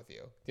problem with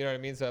you. Do you know what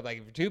I mean? So, like,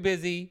 if you're too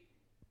busy,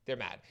 they're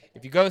mad.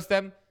 If you ghost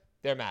them,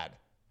 they're mad.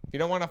 If you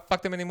don't want to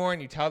fuck them anymore and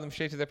you tell them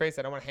straight to their face,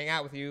 I don't want to hang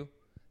out with you,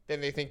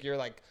 then they think you're,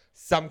 like,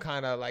 some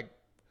kind of, like,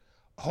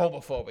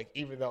 homophobic,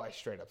 even though I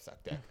straight up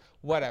suck dick.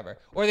 Whatever.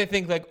 Or they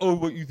think like, oh,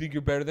 what, you think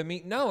you're better than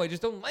me? No, I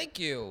just don't like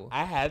you.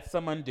 I had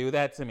someone do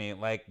that to me.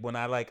 Like, when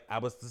I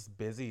was just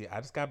busy. I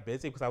just got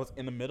busy because I was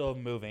in the middle of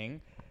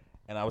moving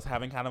and I was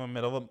having kind of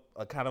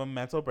a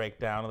mental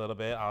breakdown a little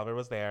bit. Oliver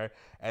was there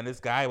and this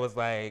guy was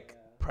like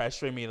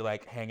pressuring me to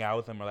like hang out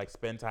with him or like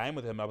spend time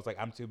with him. I was like,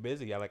 I'm too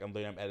busy. I'm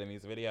editing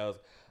these videos.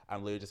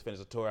 I'm literally just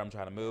finished a tour. I'm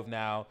trying to move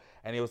now.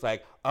 And he was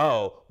like,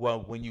 oh,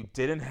 well, when you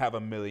didn't have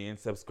 1 million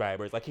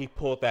subscribers, like he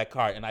pulled that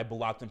card and I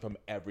blocked him from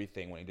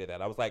everything when he did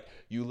that. I was like,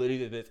 you literally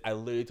did this. I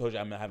literally told you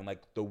I'm having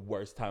like the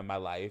worst time of my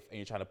life and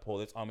you're trying to pull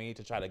this on me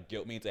to try to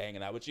guilt me into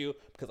hanging out with you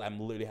because I'm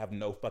literally have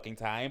no fucking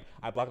time.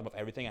 I blocked him off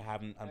everything. I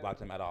haven't unblocked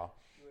him at all.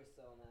 You were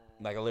so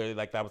mad. Like literally,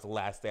 like that was the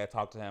last day I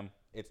talked to him.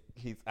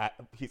 He's out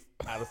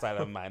of sight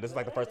out of mind. This is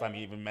like the first time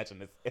he even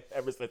mentioned this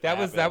ever since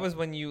that was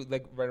when you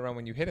like right around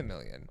when you hit 1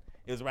 million.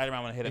 It was right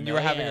around when I hit and a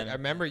million. You were having. I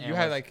remember you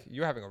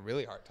were having a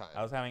really hard time.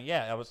 I was having.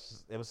 Yeah, it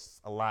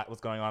was a lot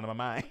was going on in my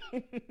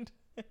mind.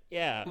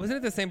 Yeah. Wasn't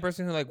it the same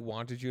person who like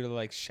wanted you to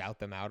like shout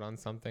them out on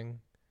something?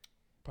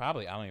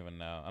 Probably. I don't even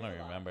know. I don't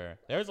even remember.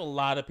 There's a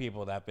lot of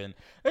people that have been.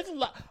 There's a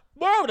lot.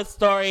 More of the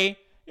story.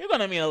 You're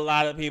going to meet a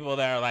lot of people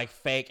that are like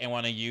fake and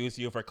want to use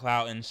you for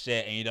clout and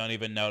shit, and you don't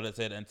even notice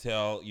it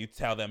until you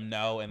tell them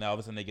no, and then all of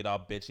a sudden they get all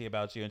bitchy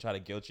about you and try to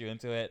guilt you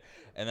into it.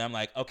 And then I'm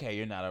like, okay,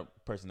 you're not a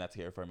person that's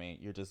here for me.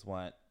 You just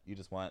want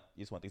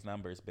these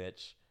numbers,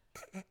 bitch.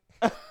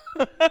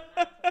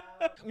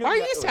 Why are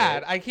you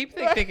sad? I keep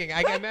thinking.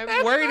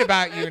 I'm worried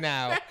about you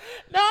now.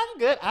 No, I'm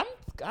good. I'm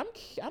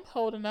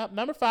holding up.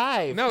 Number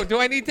 5. No, do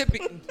I need to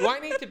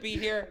be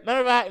here?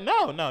 Number 5.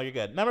 No, you're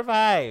good. Number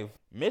 5.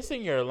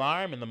 Missing your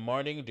alarm in the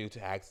morning due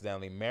to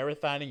accidentally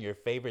marathoning your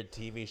favorite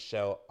TV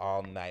show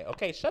all night.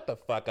 Okay, shut the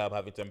fuck up,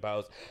 Huffington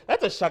Post.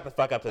 That's a shut the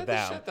fuck up to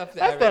them. That's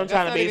them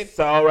trying to be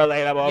so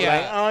relatable. Yeah.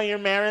 Like, oh, you're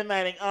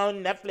marathoning. Oh,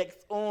 Netflix.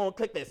 Oh,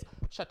 click this.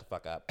 Shut the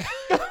fuck up.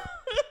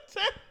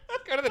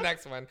 Go to the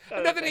next one. I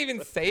have nothing to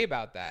even say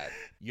about that.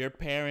 Your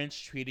parents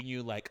treating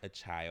you like a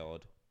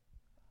child.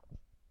 Your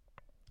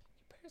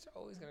parents are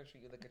always going to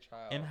treat you like a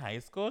child. In high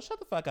school? Shut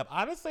the fuck up.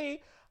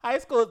 Honestly, high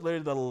school is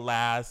literally the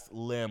last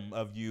limb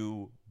of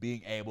you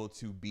being able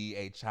to be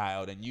a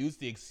child and use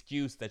the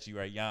excuse that you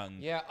are young.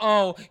 Yeah.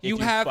 Oh, you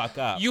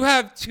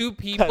have 2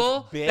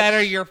 people that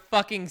are your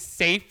fucking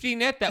safety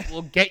net that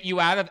will get you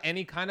out of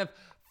any kind of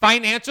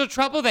financial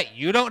trouble that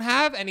you don't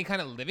have, any kind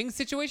of living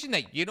situation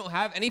that you don't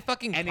have, any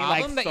fucking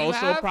problem that you have. Any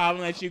social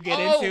problem that you get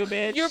into,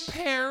 bitch. Your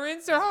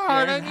parents are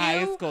hard on you. You're in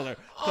high schooler.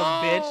 So,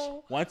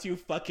 bitch, once you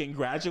fucking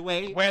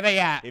graduate. Where they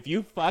at? If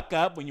you fuck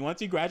up,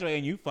 once you graduate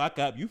and you fucked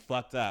up.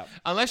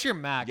 Unless you're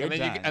Mac.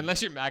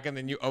 Unless you're Mac and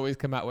then you always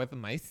come out with,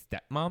 my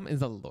stepmom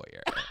is a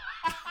lawyer.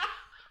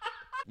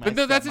 But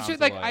no, that's the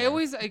truth. Like, I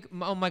always, like,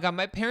 oh my God,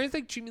 my parents,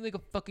 like, treat me like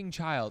a fucking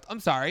child. I'm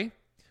sorry.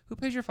 Who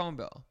pays your phone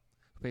bill?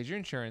 Who pays your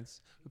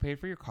insurance? Who paid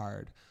for your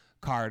car?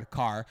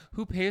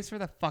 Who pays for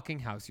the fucking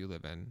house you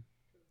live in?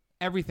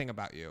 Everything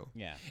about you.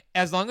 Yeah.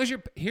 As long as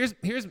here's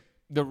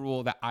the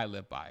rule that I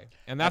live by,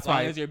 and that's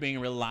why. As long as you're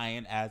being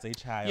reliant as a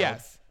child.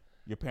 Yes.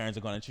 Your parents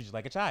are going to treat you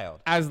like a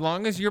child. As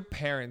long as your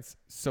parents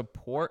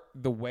support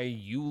the way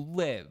you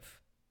live,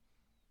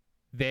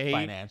 they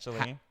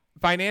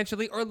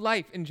financially or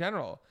life in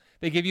general.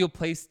 They give you a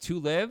place to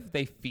live.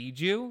 They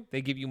feed you.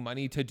 They give you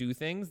money to do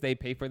things. They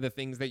pay for the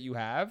things that you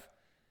have.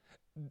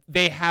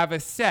 They have a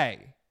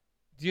say.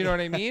 Do you know what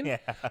I mean? Yeah.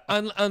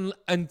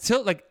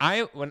 Until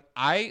when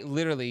I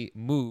literally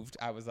moved,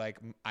 I was like,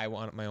 I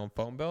want my own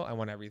phone bill. I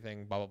want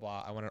everything, blah, blah,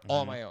 blah. I want it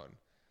all on my own.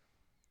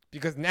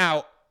 Because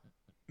now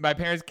my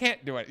parents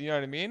can't do it. You know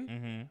what I mean?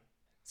 Mm-hmm.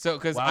 So,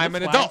 because I'm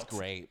an adult.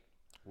 Great.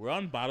 We're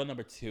on bottle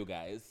number 2,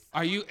 guys.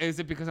 Is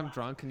it because I'm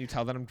drunk? Can you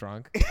tell that I'm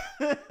drunk?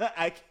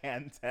 I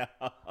can't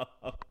tell.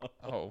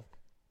 Oh,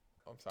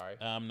 I'm sorry.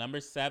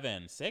 Number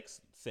 7.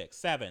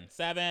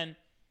 7.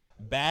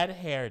 Bad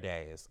hair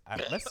days.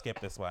 Let's skip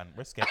this one.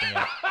 We're skipping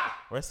it.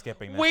 We're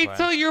skipping this one. Wait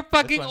till you're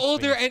fucking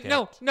older and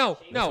no, it's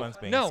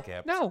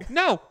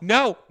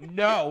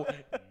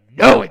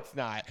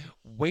not.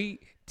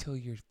 Wait till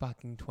you're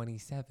fucking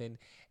 27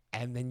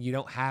 and then you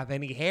don't have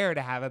any hair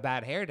to have a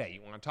bad hair day.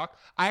 You want to talk?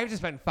 I have to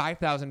spend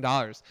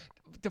 $5,000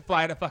 to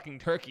fly to fucking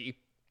Turkey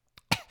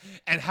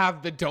and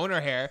have the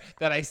donor hair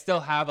that I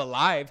still have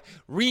alive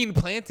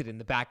reimplanted in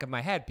the back of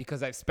my head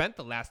because I've spent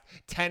the last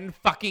 10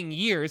 fucking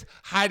years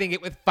hiding it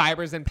with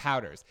fibers and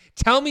powders.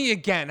 Tell me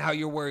again how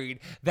you're worried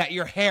that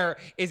your hair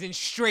isn't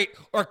straight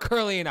or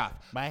curly enough.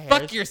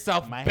 Fuck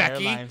yourself, my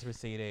Becky. My hairline's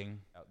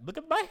receding. Look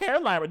at my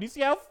hairline. Do you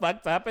see how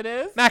fucked up it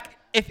is? Mac,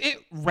 if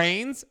it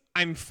rains,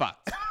 I'm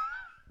fucked.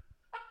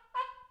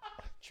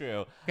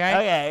 True.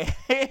 Okay.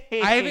 I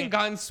haven't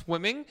gone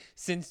swimming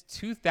since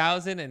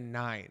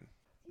 2009.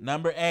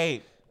 Number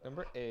 8.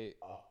 We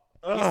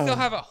still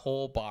have a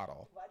whole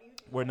bottle.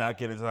 We're not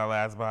getting to our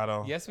last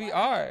bottle. Yes, we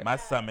are. My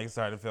stomach's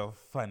starting to feel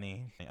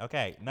funny.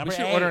 Okay, number 8.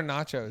 We should order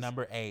nachos.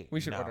 Number 8.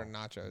 We should order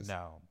nachos.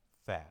 No,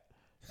 fat.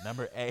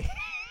 Number 8.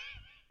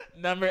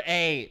 Number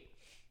 8.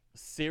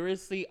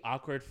 Seriously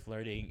awkward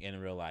flirting in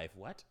real life.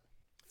 What?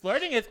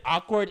 Flirting is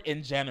awkward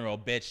in general,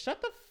 bitch.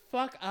 Shut the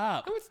fuck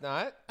up. No, it's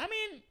not. I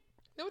mean,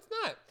 no, it's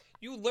not.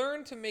 You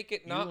learn to make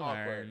it not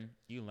awkward.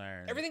 You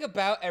learn. Everything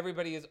about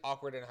everybody is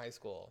awkward in high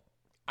school.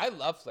 I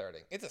love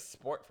flirting. It's a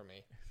sport for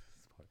me.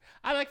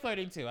 I like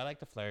flirting too. I like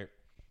to flirt.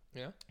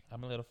 Yeah?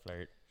 I'm a little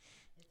flirt.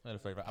 I'm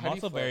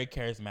also very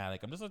charismatic.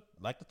 I'm just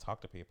like to talk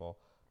to people.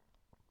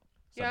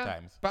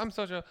 Sometimes. Yeah, but I'm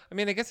social. I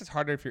mean, I guess it's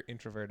harder if you're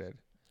introverted.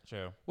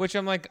 True. Which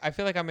I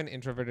feel like I'm an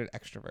introverted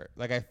extrovert.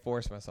 Like I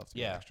force myself to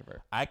be an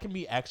extrovert. I can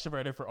be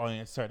extroverted for only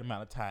a certain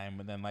amount of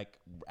time, and then like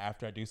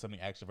after I do something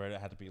extroverted, I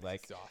have to be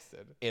like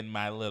exhausted in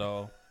my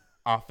little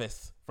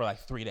office for like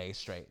 3 days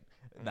straight,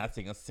 not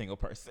seeing a single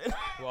person.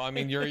 Well, I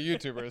mean, you're a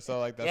YouTuber, so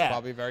like that's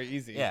probably very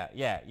easy. Yeah.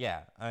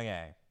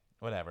 Okay,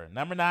 whatever.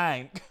 Number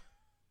 9.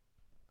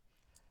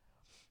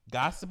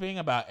 Gossiping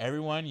about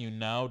everyone you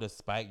know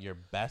despite your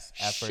best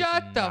efforts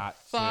Shut the not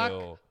fuck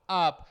to.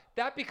 up.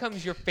 That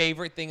becomes your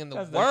favorite thing in the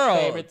world. The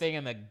favorite thing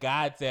in the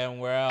goddamn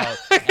world.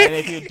 And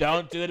if you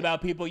don't do it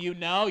about people you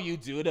know, you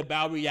do it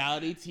about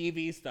reality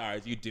TV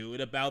stars. You do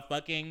it about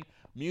fucking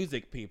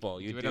music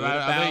people. You do it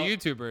about other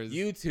YouTubers.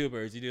 You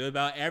do it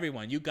about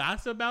everyone. You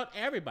gossip about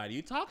everybody.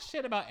 You talk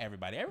shit about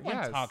everybody.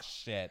 Everyone talks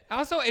shit.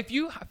 Also, if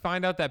you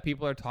find out that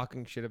people are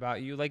talking shit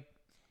about you, like,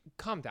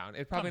 calm down.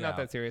 It's probably not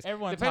that serious.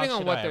 Everyone depending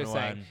on what they're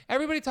everyone. saying.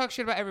 Everybody talks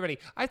shit about everybody.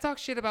 I talk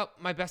shit about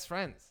my best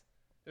friends.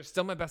 They're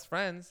still my best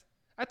friends.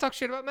 I talk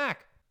shit about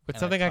Mac. But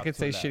something I could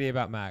say shitty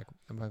about Mac.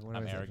 I'm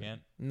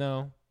arrogant.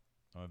 No.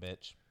 I'm a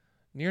bitch.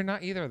 You're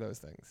not either of those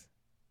things.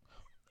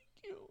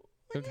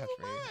 Don't touch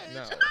me.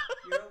 No.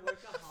 You're a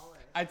workaholic.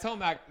 I told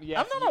Mac,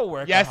 yes. I'm not a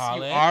workaholic. Yes,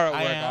 you are a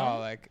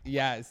workaholic.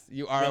 Yes,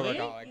 you are Really?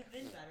 a workaholic. You've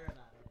been better about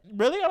it.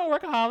 Really? I'm a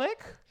workaholic?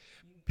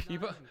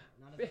 People.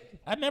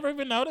 I never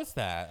even noticed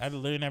that. I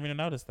literally never even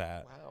noticed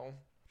that. Wow.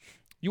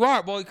 You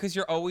are. Well, because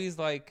you're always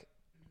like.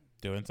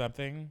 Doing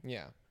something?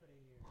 Yeah.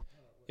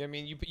 I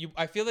mean, you.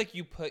 I feel like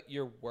you put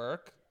your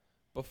work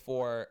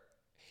before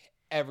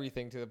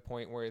everything to the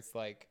point where it's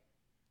like.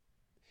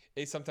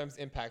 It sometimes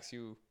impacts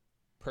you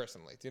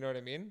personally. Do you know what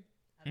I mean?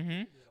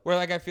 Mm-hmm. Where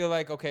like I feel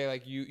like okay,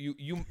 like you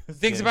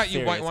things Get about you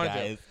serious, want to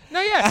guys. do.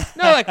 No, yeah,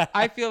 no, like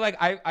I feel like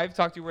I've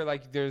talked to you where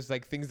like there's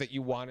like things that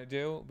you want to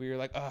do, but you're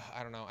like, oh,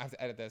 I don't know, I have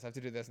to edit this, I have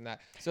to do this and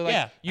that. So like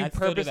Yeah, you I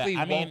still do that. purposely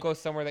I mean, won't go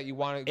somewhere that you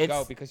want to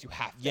go because you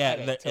have to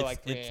edit till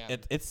like 3 a.m.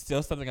 It's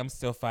still something I'm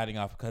still fighting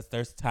off because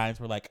there's times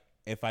where like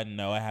if I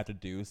know I have to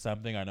do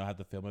something or I know I have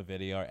to film a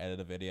video or edit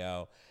a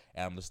video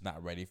and I'm just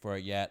not ready for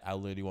it yet, I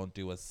literally won't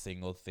do a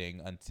single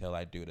thing until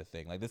I do the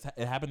thing. Like this,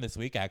 it happened this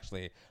week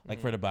actually. Like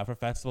for the Buffer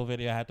Festival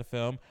video I had to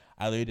film,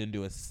 I literally didn't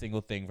do a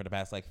single thing for the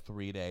past like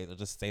 3 days. I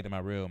just stayed in my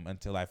room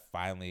until I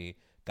finally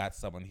got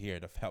someone here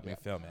to help me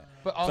film it.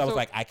 But So also, I was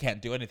like, I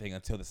can't do anything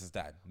until this is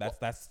done.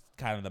 That's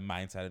kind of the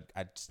mindset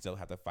I still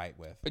have to fight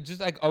with. but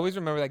just like always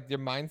remember like your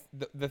mind,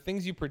 the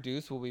things you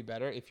produce will be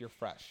better if you're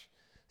fresh.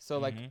 So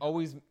like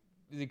always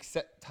like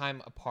set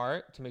time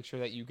apart to make sure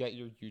that you get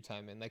your you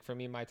time in. Like for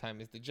me, my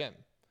time is the gym.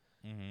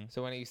 Mm-hmm.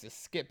 So when I used to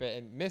skip it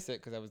and miss it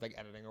because I was like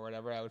editing or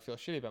whatever, I would feel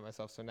shitty about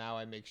myself. So now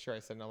I make sure I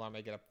set an alarm.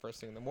 I get up first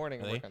thing in the morning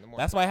and Really? work in the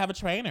morning. That's why I have a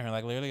trainer.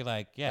 Like literally,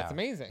 like yeah, That's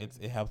amazing.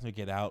 It helps me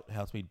get out,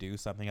 helps me do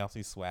something, helps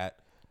me sweat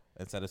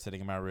instead of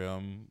sitting in my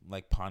room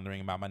like pondering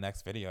about my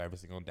next video every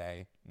single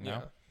day. You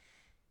know,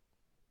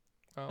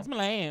 Oh. that's my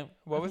lamp.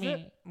 What That's was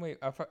me. it? Wait,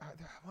 I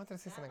wanted to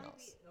say something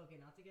else. Okay,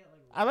 not to get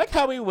like. I like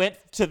how we went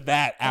to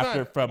that Hold after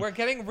on, from we're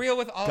getting real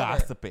with Oliver.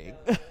 gossiping.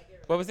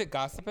 What was it?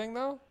 Gossiping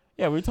though?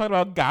 Yeah, we were talking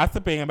about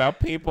gossiping about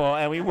people,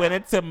 and we went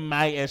into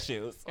my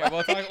issues. Yeah,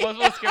 we'll talk.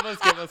 We'll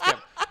skip.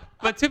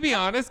 But to be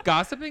honest,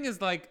 gossiping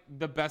is like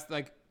the best.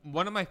 Like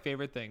one of my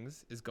favorite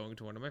things is going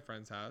to one of my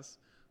friend's house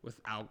with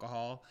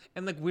alcohol,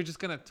 and like we're just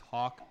gonna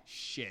talk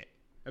shit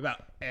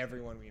about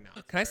everyone we know.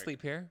 Can I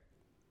sleep here?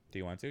 Do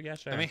you want to? Yeah,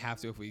 sure. I may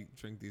have to if we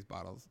drink these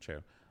bottles.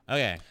 True.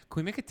 Okay. Can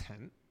we make a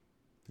tent?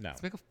 No.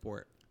 Let's make a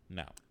fort.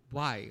 No.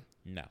 Why?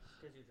 No.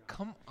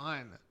 Come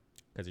on.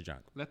 Because you're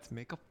drunk. Let's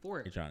make a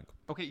fort. You're drunk.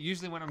 Okay,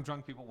 usually when I'm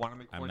drunk, people want to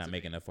make forts. I'm not of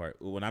making me. a fort.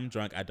 When I'm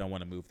drunk, I don't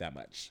want to move that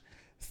much.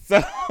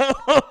 So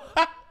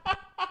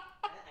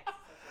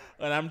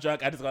when I'm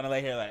drunk, I just want to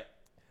lay here like.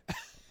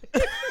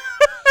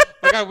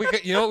 Oh God, we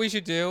could, you know what we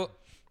should do?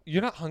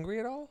 You're not hungry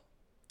at all?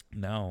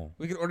 No.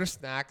 We could order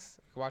snacks.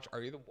 We could watch Are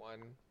You the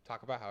One?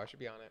 Talk about how I should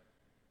be on it.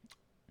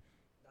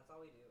 That's all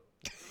we do.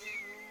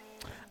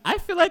 I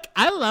feel like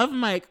I love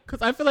Mike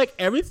because I feel like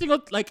every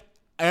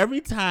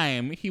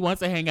time he wants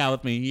to hang out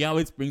with me, he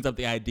always brings up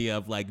the idea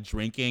of like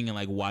drinking and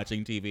like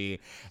watching TV.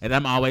 And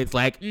I'm always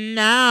like,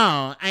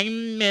 no,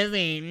 I'm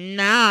busy.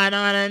 No, I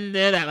don't want to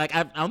do that. Like,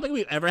 I don't think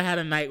we've ever had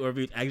a night where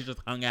we actually just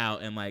hung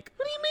out and like,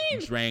 What do you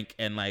mean? drank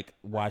and like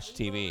watched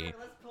TV. Let's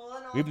pull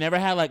it We've off. never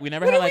had like, we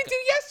never What had did like, we do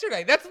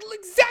yesterday? That's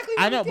exactly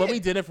what I know, we but did. we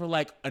did it for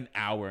like an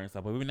hour and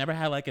stuff. But we never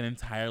had like an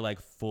entire like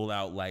full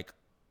out like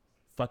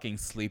fucking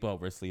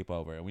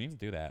sleepover. We need to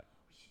do that.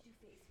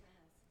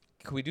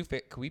 Could we do?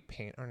 Could we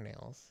paint our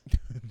nails?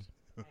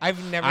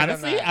 I've never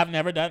Honestly, done that. I've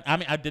never done. I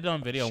mean, I did it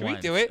on video Should once.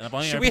 we do it? and I've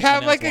only Should ever we painted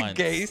have my like nails a once.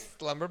 gay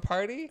slumber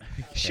party?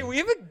 Should we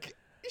have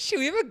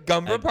a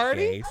gumber A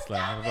party? gay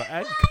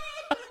slumber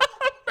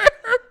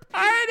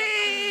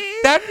party.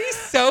 That'd be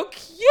so A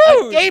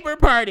cute. gamer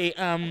party.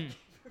 A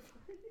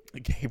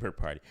gamer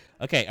party.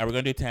 Okay, are we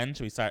gonna do 10?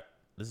 Should we start?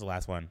 This is the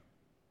last one.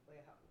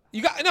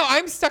 You got no.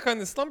 I'm stuck on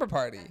the slumber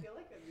party.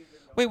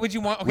 Wait, would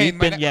you want? Okay,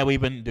 We've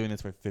been doing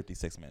this for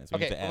 56 minutes. We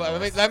need Okay, to end well,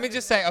 this. let me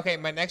just say. Okay,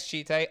 my next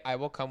cheat day, I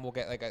will come. We'll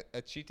get like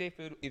a cheat day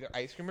food, either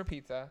ice cream or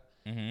pizza.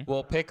 Mm-hmm.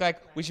 We'll pick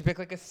like we should pick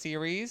like a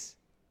series,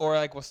 or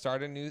like we'll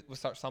start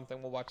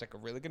something. We'll watch like a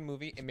really good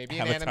movie and maybe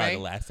an Avatar: The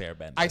anime. Last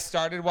Airbender. I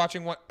started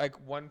watching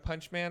One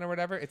Punch Man or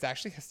whatever. It's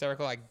actually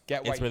hysterical. I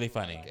get why It's really you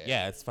funny. like it.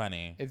 Yeah, it's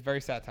funny. It's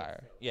very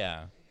satire.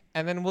 Yeah.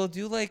 And then we'll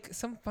do like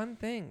some fun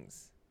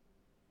things.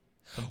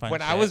 Some fun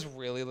When I shit. was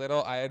really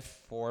little, I had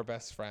 4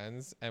 best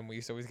friends, and we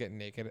used to always get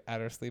naked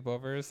at our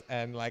sleepovers.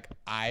 And like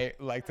I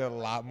liked it a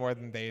lot more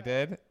than they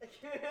did.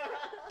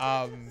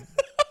 Well,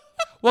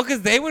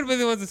 because they would be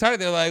the ones that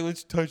started. They're like,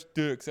 "Let's touch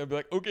dicks." I'd be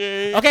like,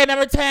 "Okay." Okay,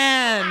 number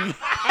 10.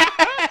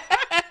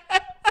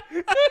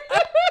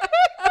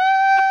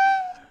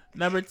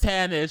 Number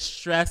 10 is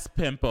stress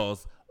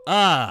pimples. You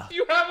have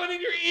one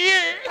in your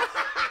ear.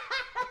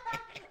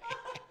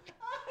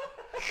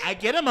 I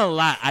get them a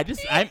lot.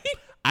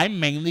 I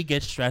mainly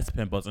get stress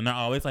pimples, and they're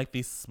always like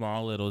these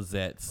small little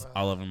zits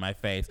all over my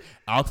face.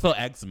 Also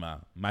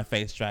eczema. My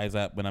face dries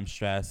up when I'm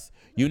stressed.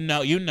 You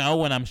know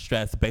when I'm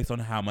stressed based on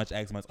how much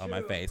eczema's on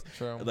my face.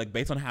 True. Like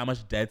based on how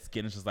much dead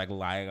skin is just like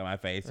lying on my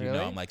face. You Really?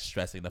 know I'm like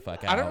stressing the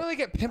fuck out. I don't really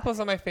get pimples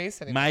on my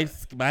face anymore.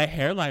 My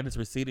hairline is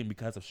receding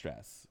because of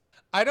stress.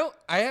 I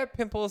have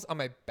pimples on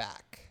my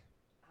back.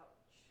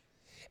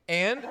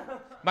 And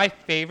my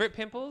favorite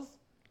pimples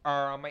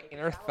are on my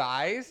inner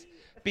thighs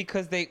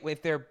because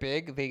if they're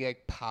big, they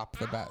like pop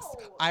the best.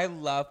 I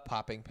love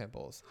popping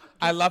pimples.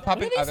 I love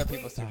popping other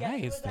people's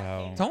thighs.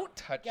 Don't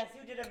touch. Guess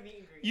who did a meet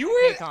and greet? You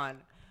were KCON.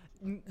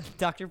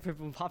 Dr.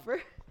 Pimple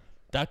Popper.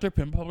 Dr.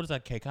 Pimple was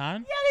at KCON? Yeah, they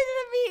did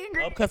a meet and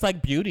greet. Oh, because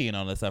like beauty and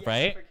all this stuff,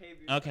 right?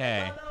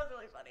 Okay. I thought that was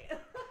really funny.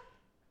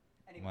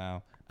 Anyway.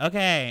 Wow.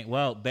 Okay.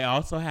 Well, they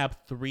also have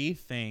three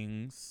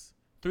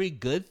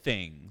good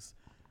things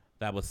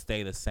that will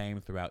stay the same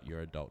throughout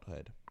your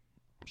adulthood.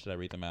 Should I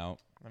read them out?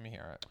 Let me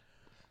hear it.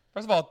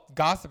 First of all,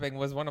 gossiping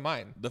was one of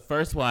mine. The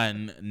first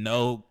one,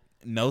 no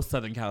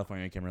Southern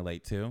California can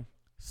relate to.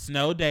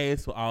 Snow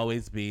days will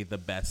always be the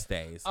best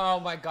days. Oh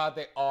my God,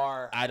 they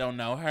are. I don't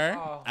know her.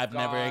 Oh, I've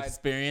never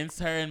experienced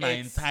her in my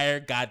entire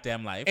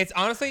goddamn life. It's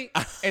honestly,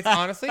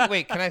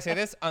 wait, can I say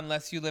this?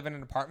 Unless you live in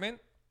an apartment,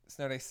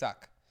 snow days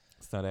suck.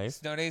 Snow days?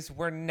 Snow days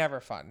were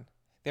never fun.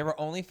 They were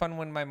only fun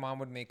when my mom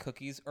would make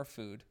cookies or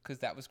food, because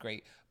that was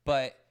great.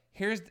 But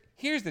here's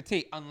the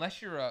tea.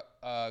 Unless you're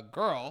a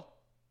girl.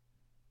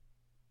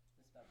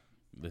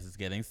 This is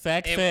getting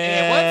sexist.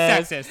 It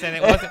was sexist, and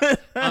it wasn't.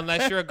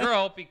 Unless you're a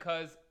girl,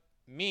 because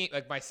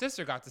my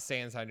sister got to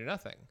stay inside and do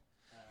nothing.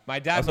 My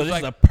dad so was this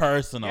like, is a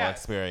personal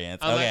experience.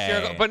 Unless you're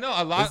a girl, but no,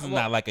 a lot. This is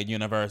not like a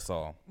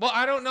universal. Well,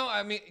 I don't know.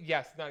 I mean,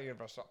 yes, not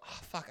universal. Oh,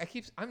 fuck,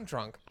 I'm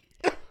drunk.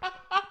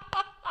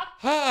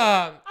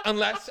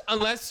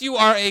 Unless you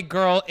are a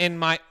girl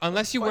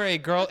unless you were a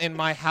girl in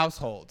my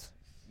household.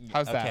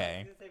 How's that?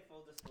 Okay.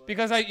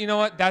 Because you know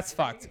what? That's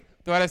fucked.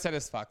 What I said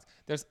is fucked.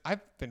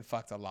 I've been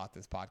fucked a lot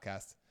this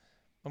podcast.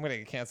 I'm gonna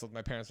get canceled.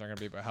 My parents aren't gonna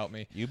be able to help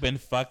me. You've been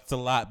fucked a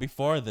lot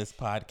before this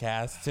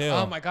podcast too.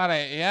 Oh my God,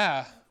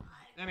 yeah.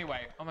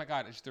 Anyway, oh my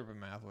God, I just threw up in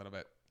my mouth a little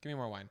bit. Give me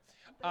more wine.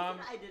 I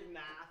did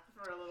math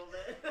for a little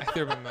bit. I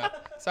threw up in my mouth.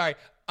 Sorry.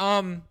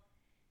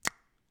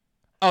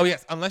 Oh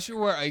yes, unless you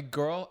were a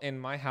girl in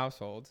my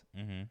household,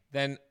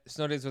 then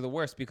snow days were the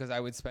worst because I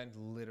would spend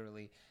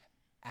literally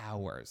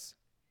hours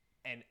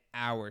and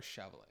hours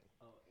shoveling.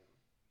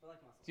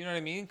 Do you know what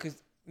I mean?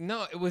 Because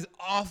no, it was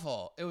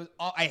awful.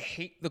 I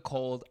hate the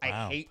cold.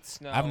 Wow. I hate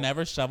snow. I've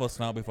never shoveled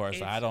snow before,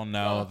 so I don't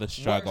know the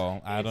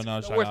struggle. I don't know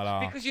the struggle at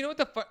all. Because you know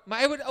what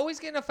I would always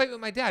get in a fight with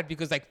my dad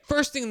because like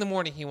first thing in the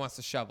morning he wants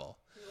to shovel.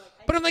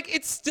 But I'm like,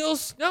 it's still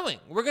snowing.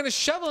 We're going to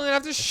shovel and I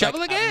have to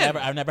shovel again.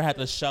 I've never had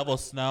to shovel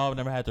snow. I've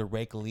never had to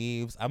rake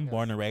leaves. I'm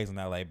born and raised in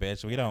LA,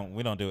 bitch. We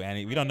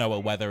don't know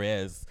what weather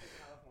is.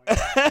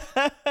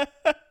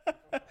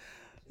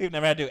 We've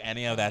never had to do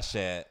any of that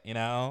shit, you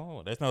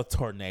know? There's no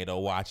tornado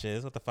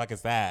watches. What the fuck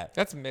is that?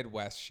 That's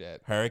Midwest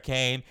shit.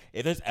 Hurricane.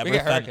 If there's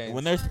ever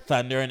when there's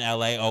thunder in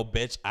LA, oh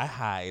bitch, I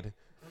hide.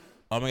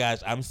 Oh my gosh,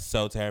 I'm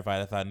so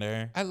terrified of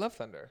thunder. I love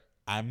thunder.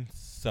 I'm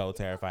so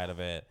terrified of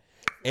it.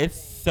 It's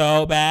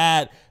so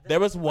bad. There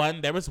was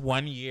one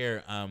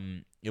year,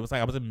 it was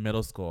like I was in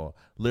middle school.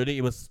 Literally,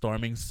 it was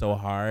storming so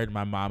hard.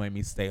 My mom made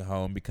me stay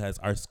home because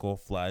our school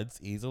floods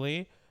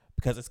easily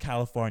because it's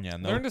California.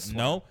 Learn to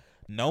swim.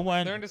 No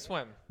one. Learn to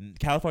swim.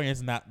 California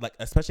is not like,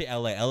 especially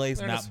LA. LA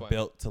is not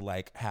built to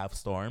like have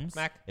storms.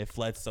 Mac. It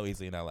floods so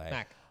easily in LA.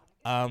 Mac.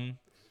 I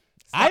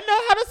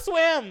know how to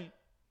swim.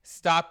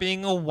 Stop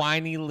being a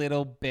whiny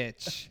little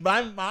bitch.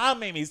 My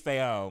mom made me stay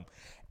home.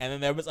 And then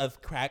there was a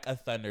crack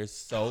of thunder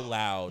so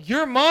loud.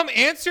 Your mom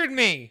answered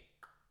me.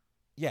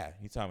 Yeah,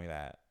 you told me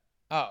that.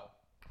 Oh.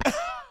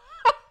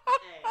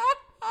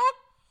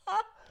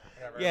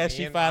 Yeah,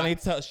 she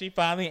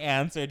finally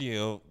answered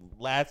you.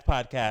 Last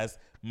podcast,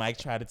 Mike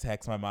tried to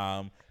text my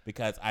mom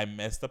because I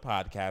missed the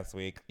podcast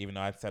week, even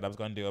though I said I was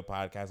going to do a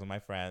podcast with my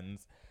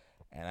friends,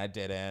 and I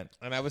didn't.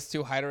 And I was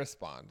too high to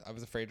respond. I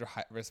was afraid to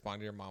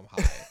respond to your mom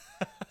high.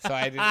 So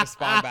I didn't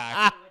respond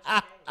back.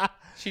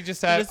 She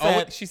just said,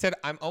 she said,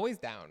 I'm always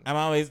down. I'm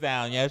always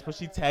down, yes. But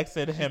she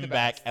texted him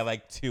back at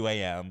like 2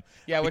 a.m.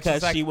 Yeah, which because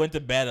is like, she went to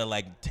bed at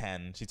like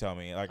 10. She told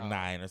me like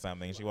 9 or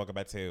something. She woke up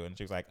at 2 and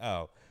she was like,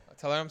 oh.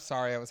 Tell her I'm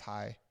sorry I was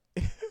high.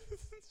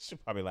 She'll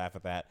probably laugh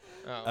at that.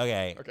 Oh,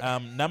 okay.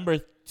 Number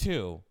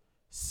 2,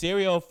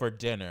 cereal for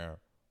dinner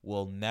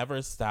will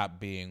never stop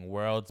being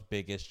world's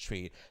biggest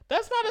treat.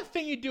 That's not a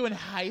thing you do in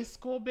high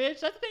school,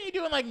 bitch. That's a thing you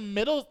do in like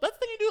middle. That's a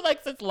thing you do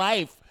like since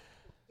life.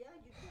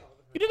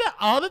 You do that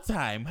all the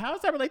time. How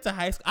does that relate to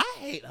high school? I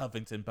hate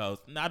Huffington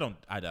Post. No, I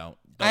don't.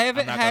 I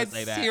haven't had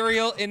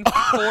cereal in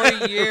 4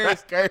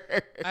 years. I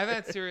haven't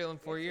had cereal in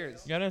 4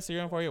 years. You haven't had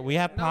cereal in 4 years? We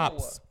have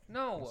Pops.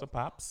 No. Some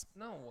Pops?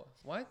 No.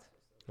 What?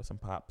 Some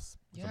Pops.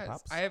 Yes. Some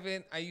Pops? I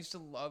haven't. I used to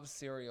love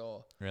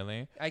cereal.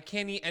 Really? I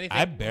can't eat anything.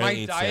 I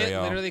barely eat My diet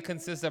cereal. literally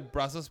consists of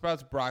Brussels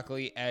sprouts,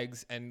 broccoli,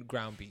 eggs, and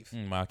ground beef.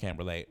 Well, I can't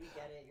relate.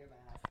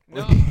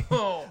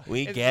 No.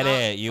 We get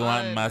it. You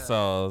want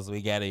muscles.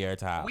 We get it. You're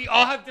top. We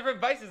all have different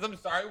vices. I'm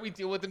sorry. We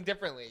deal with them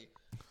differently.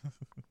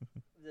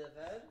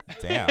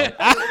 Damn.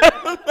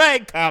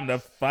 Like, calm the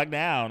fuck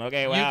down.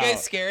 Okay, wow. You get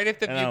scared if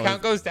the view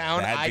count goes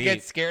down. I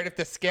get scared if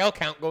the scale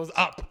count goes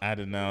up. I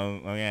don't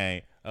know.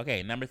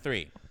 Okay, number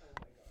 3.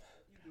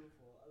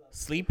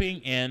 sleeping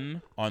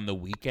in on the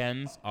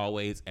weekends,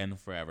 always and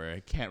forever.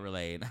 Can't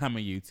relate. I'm a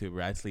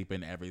YouTuber. I sleep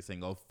in every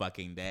single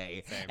fucking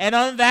day. Same. And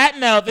on that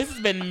note, this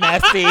has been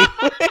Messy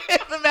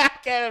with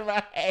Mac and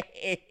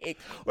Mike.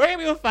 Where can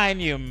people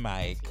find you,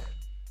 Mike?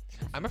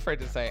 I'm afraid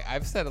to say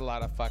I've said a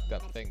lot of fucked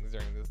up things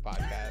during this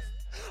podcast.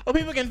 Well,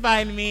 people can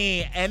find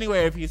me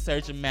anywhere if you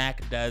search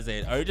Mac Does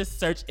It, or just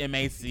search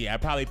MAC. I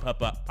probably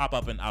pop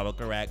up in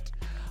autocorrect,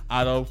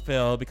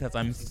 autofill, because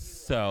I'm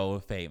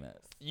so famous.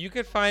 You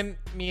could find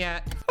me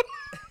at.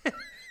 I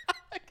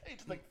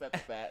just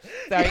accept that.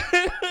 Sorry.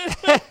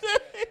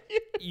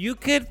 You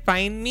could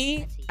find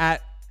me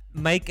at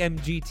Mike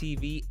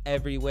MGTV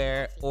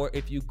everywhere, or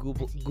if you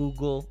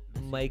Google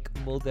Mike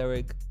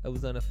Mulderig, I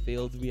was on a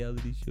failed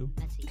reality show.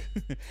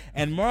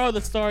 And moral of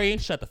the story,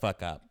 shut the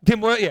fuck up.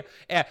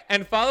 Yeah.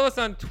 And follow us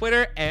on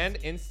Twitter and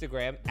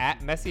Instagram at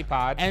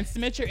MessyPod. And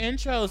submit your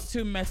intros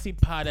to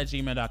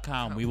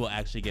messypod@gmail.com. We will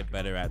actually get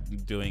better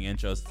at doing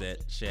intro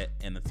shit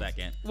in a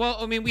second. Well,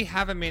 I mean, we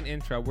have a main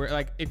intro where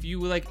if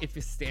a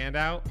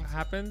standout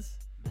happens,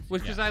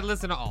 which is I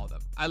listen to all of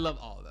them. I love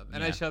all of them.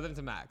 And I show them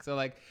to Mac. So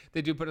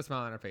they do put a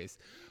smile on our face.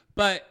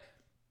 But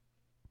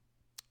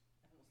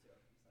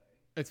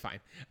it's fine.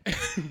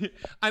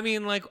 I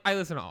mean, I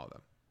listen to all of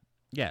them.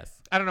 Yes.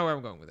 I don't know where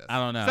I'm going with this. I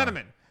don't know.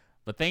 Sentiment.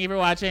 But thank you for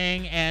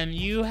watching, and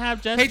you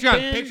have just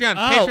Patreon.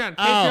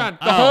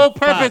 The whole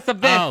purpose of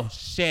this. Oh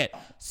shit!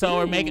 So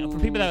we're making, for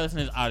people that listen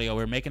to this audio,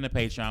 we're making a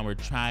Patreon. We're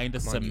trying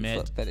to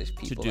submit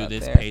to do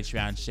this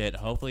Patreon shit.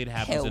 Hopefully it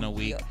happens in a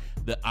week.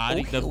 The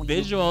audio, the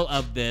visual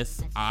of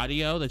this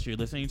audio that you're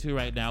listening to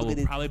right now will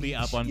probably be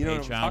up on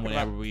Patreon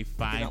whenever we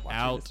find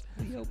out.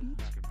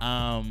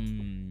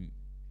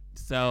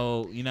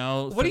 So,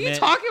 what are you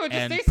talking about?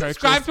 Just stay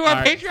subscribed to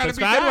our Patreon.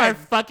 Subscribe to our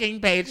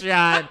fucking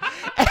Patreon.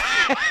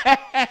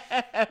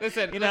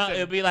 Listen,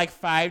 it'll be like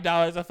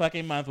 $5 a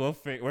fucking month.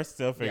 We're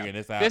still figuring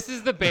this out. This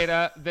is the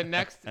beta. The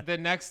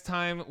next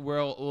time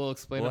we'll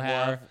explain it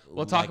more.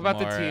 We'll talk about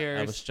the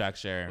tiers. Of a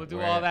structure. We'll do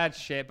all that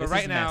shit. But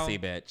right now, messy,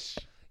 bitch.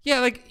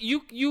 Yeah,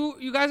 you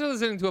guys are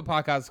listening to a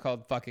podcast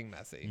called Fucking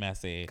Messy.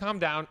 Messy. Calm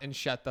down and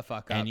shut the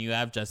fuck up. And you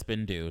have just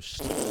been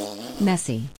douched. Messy.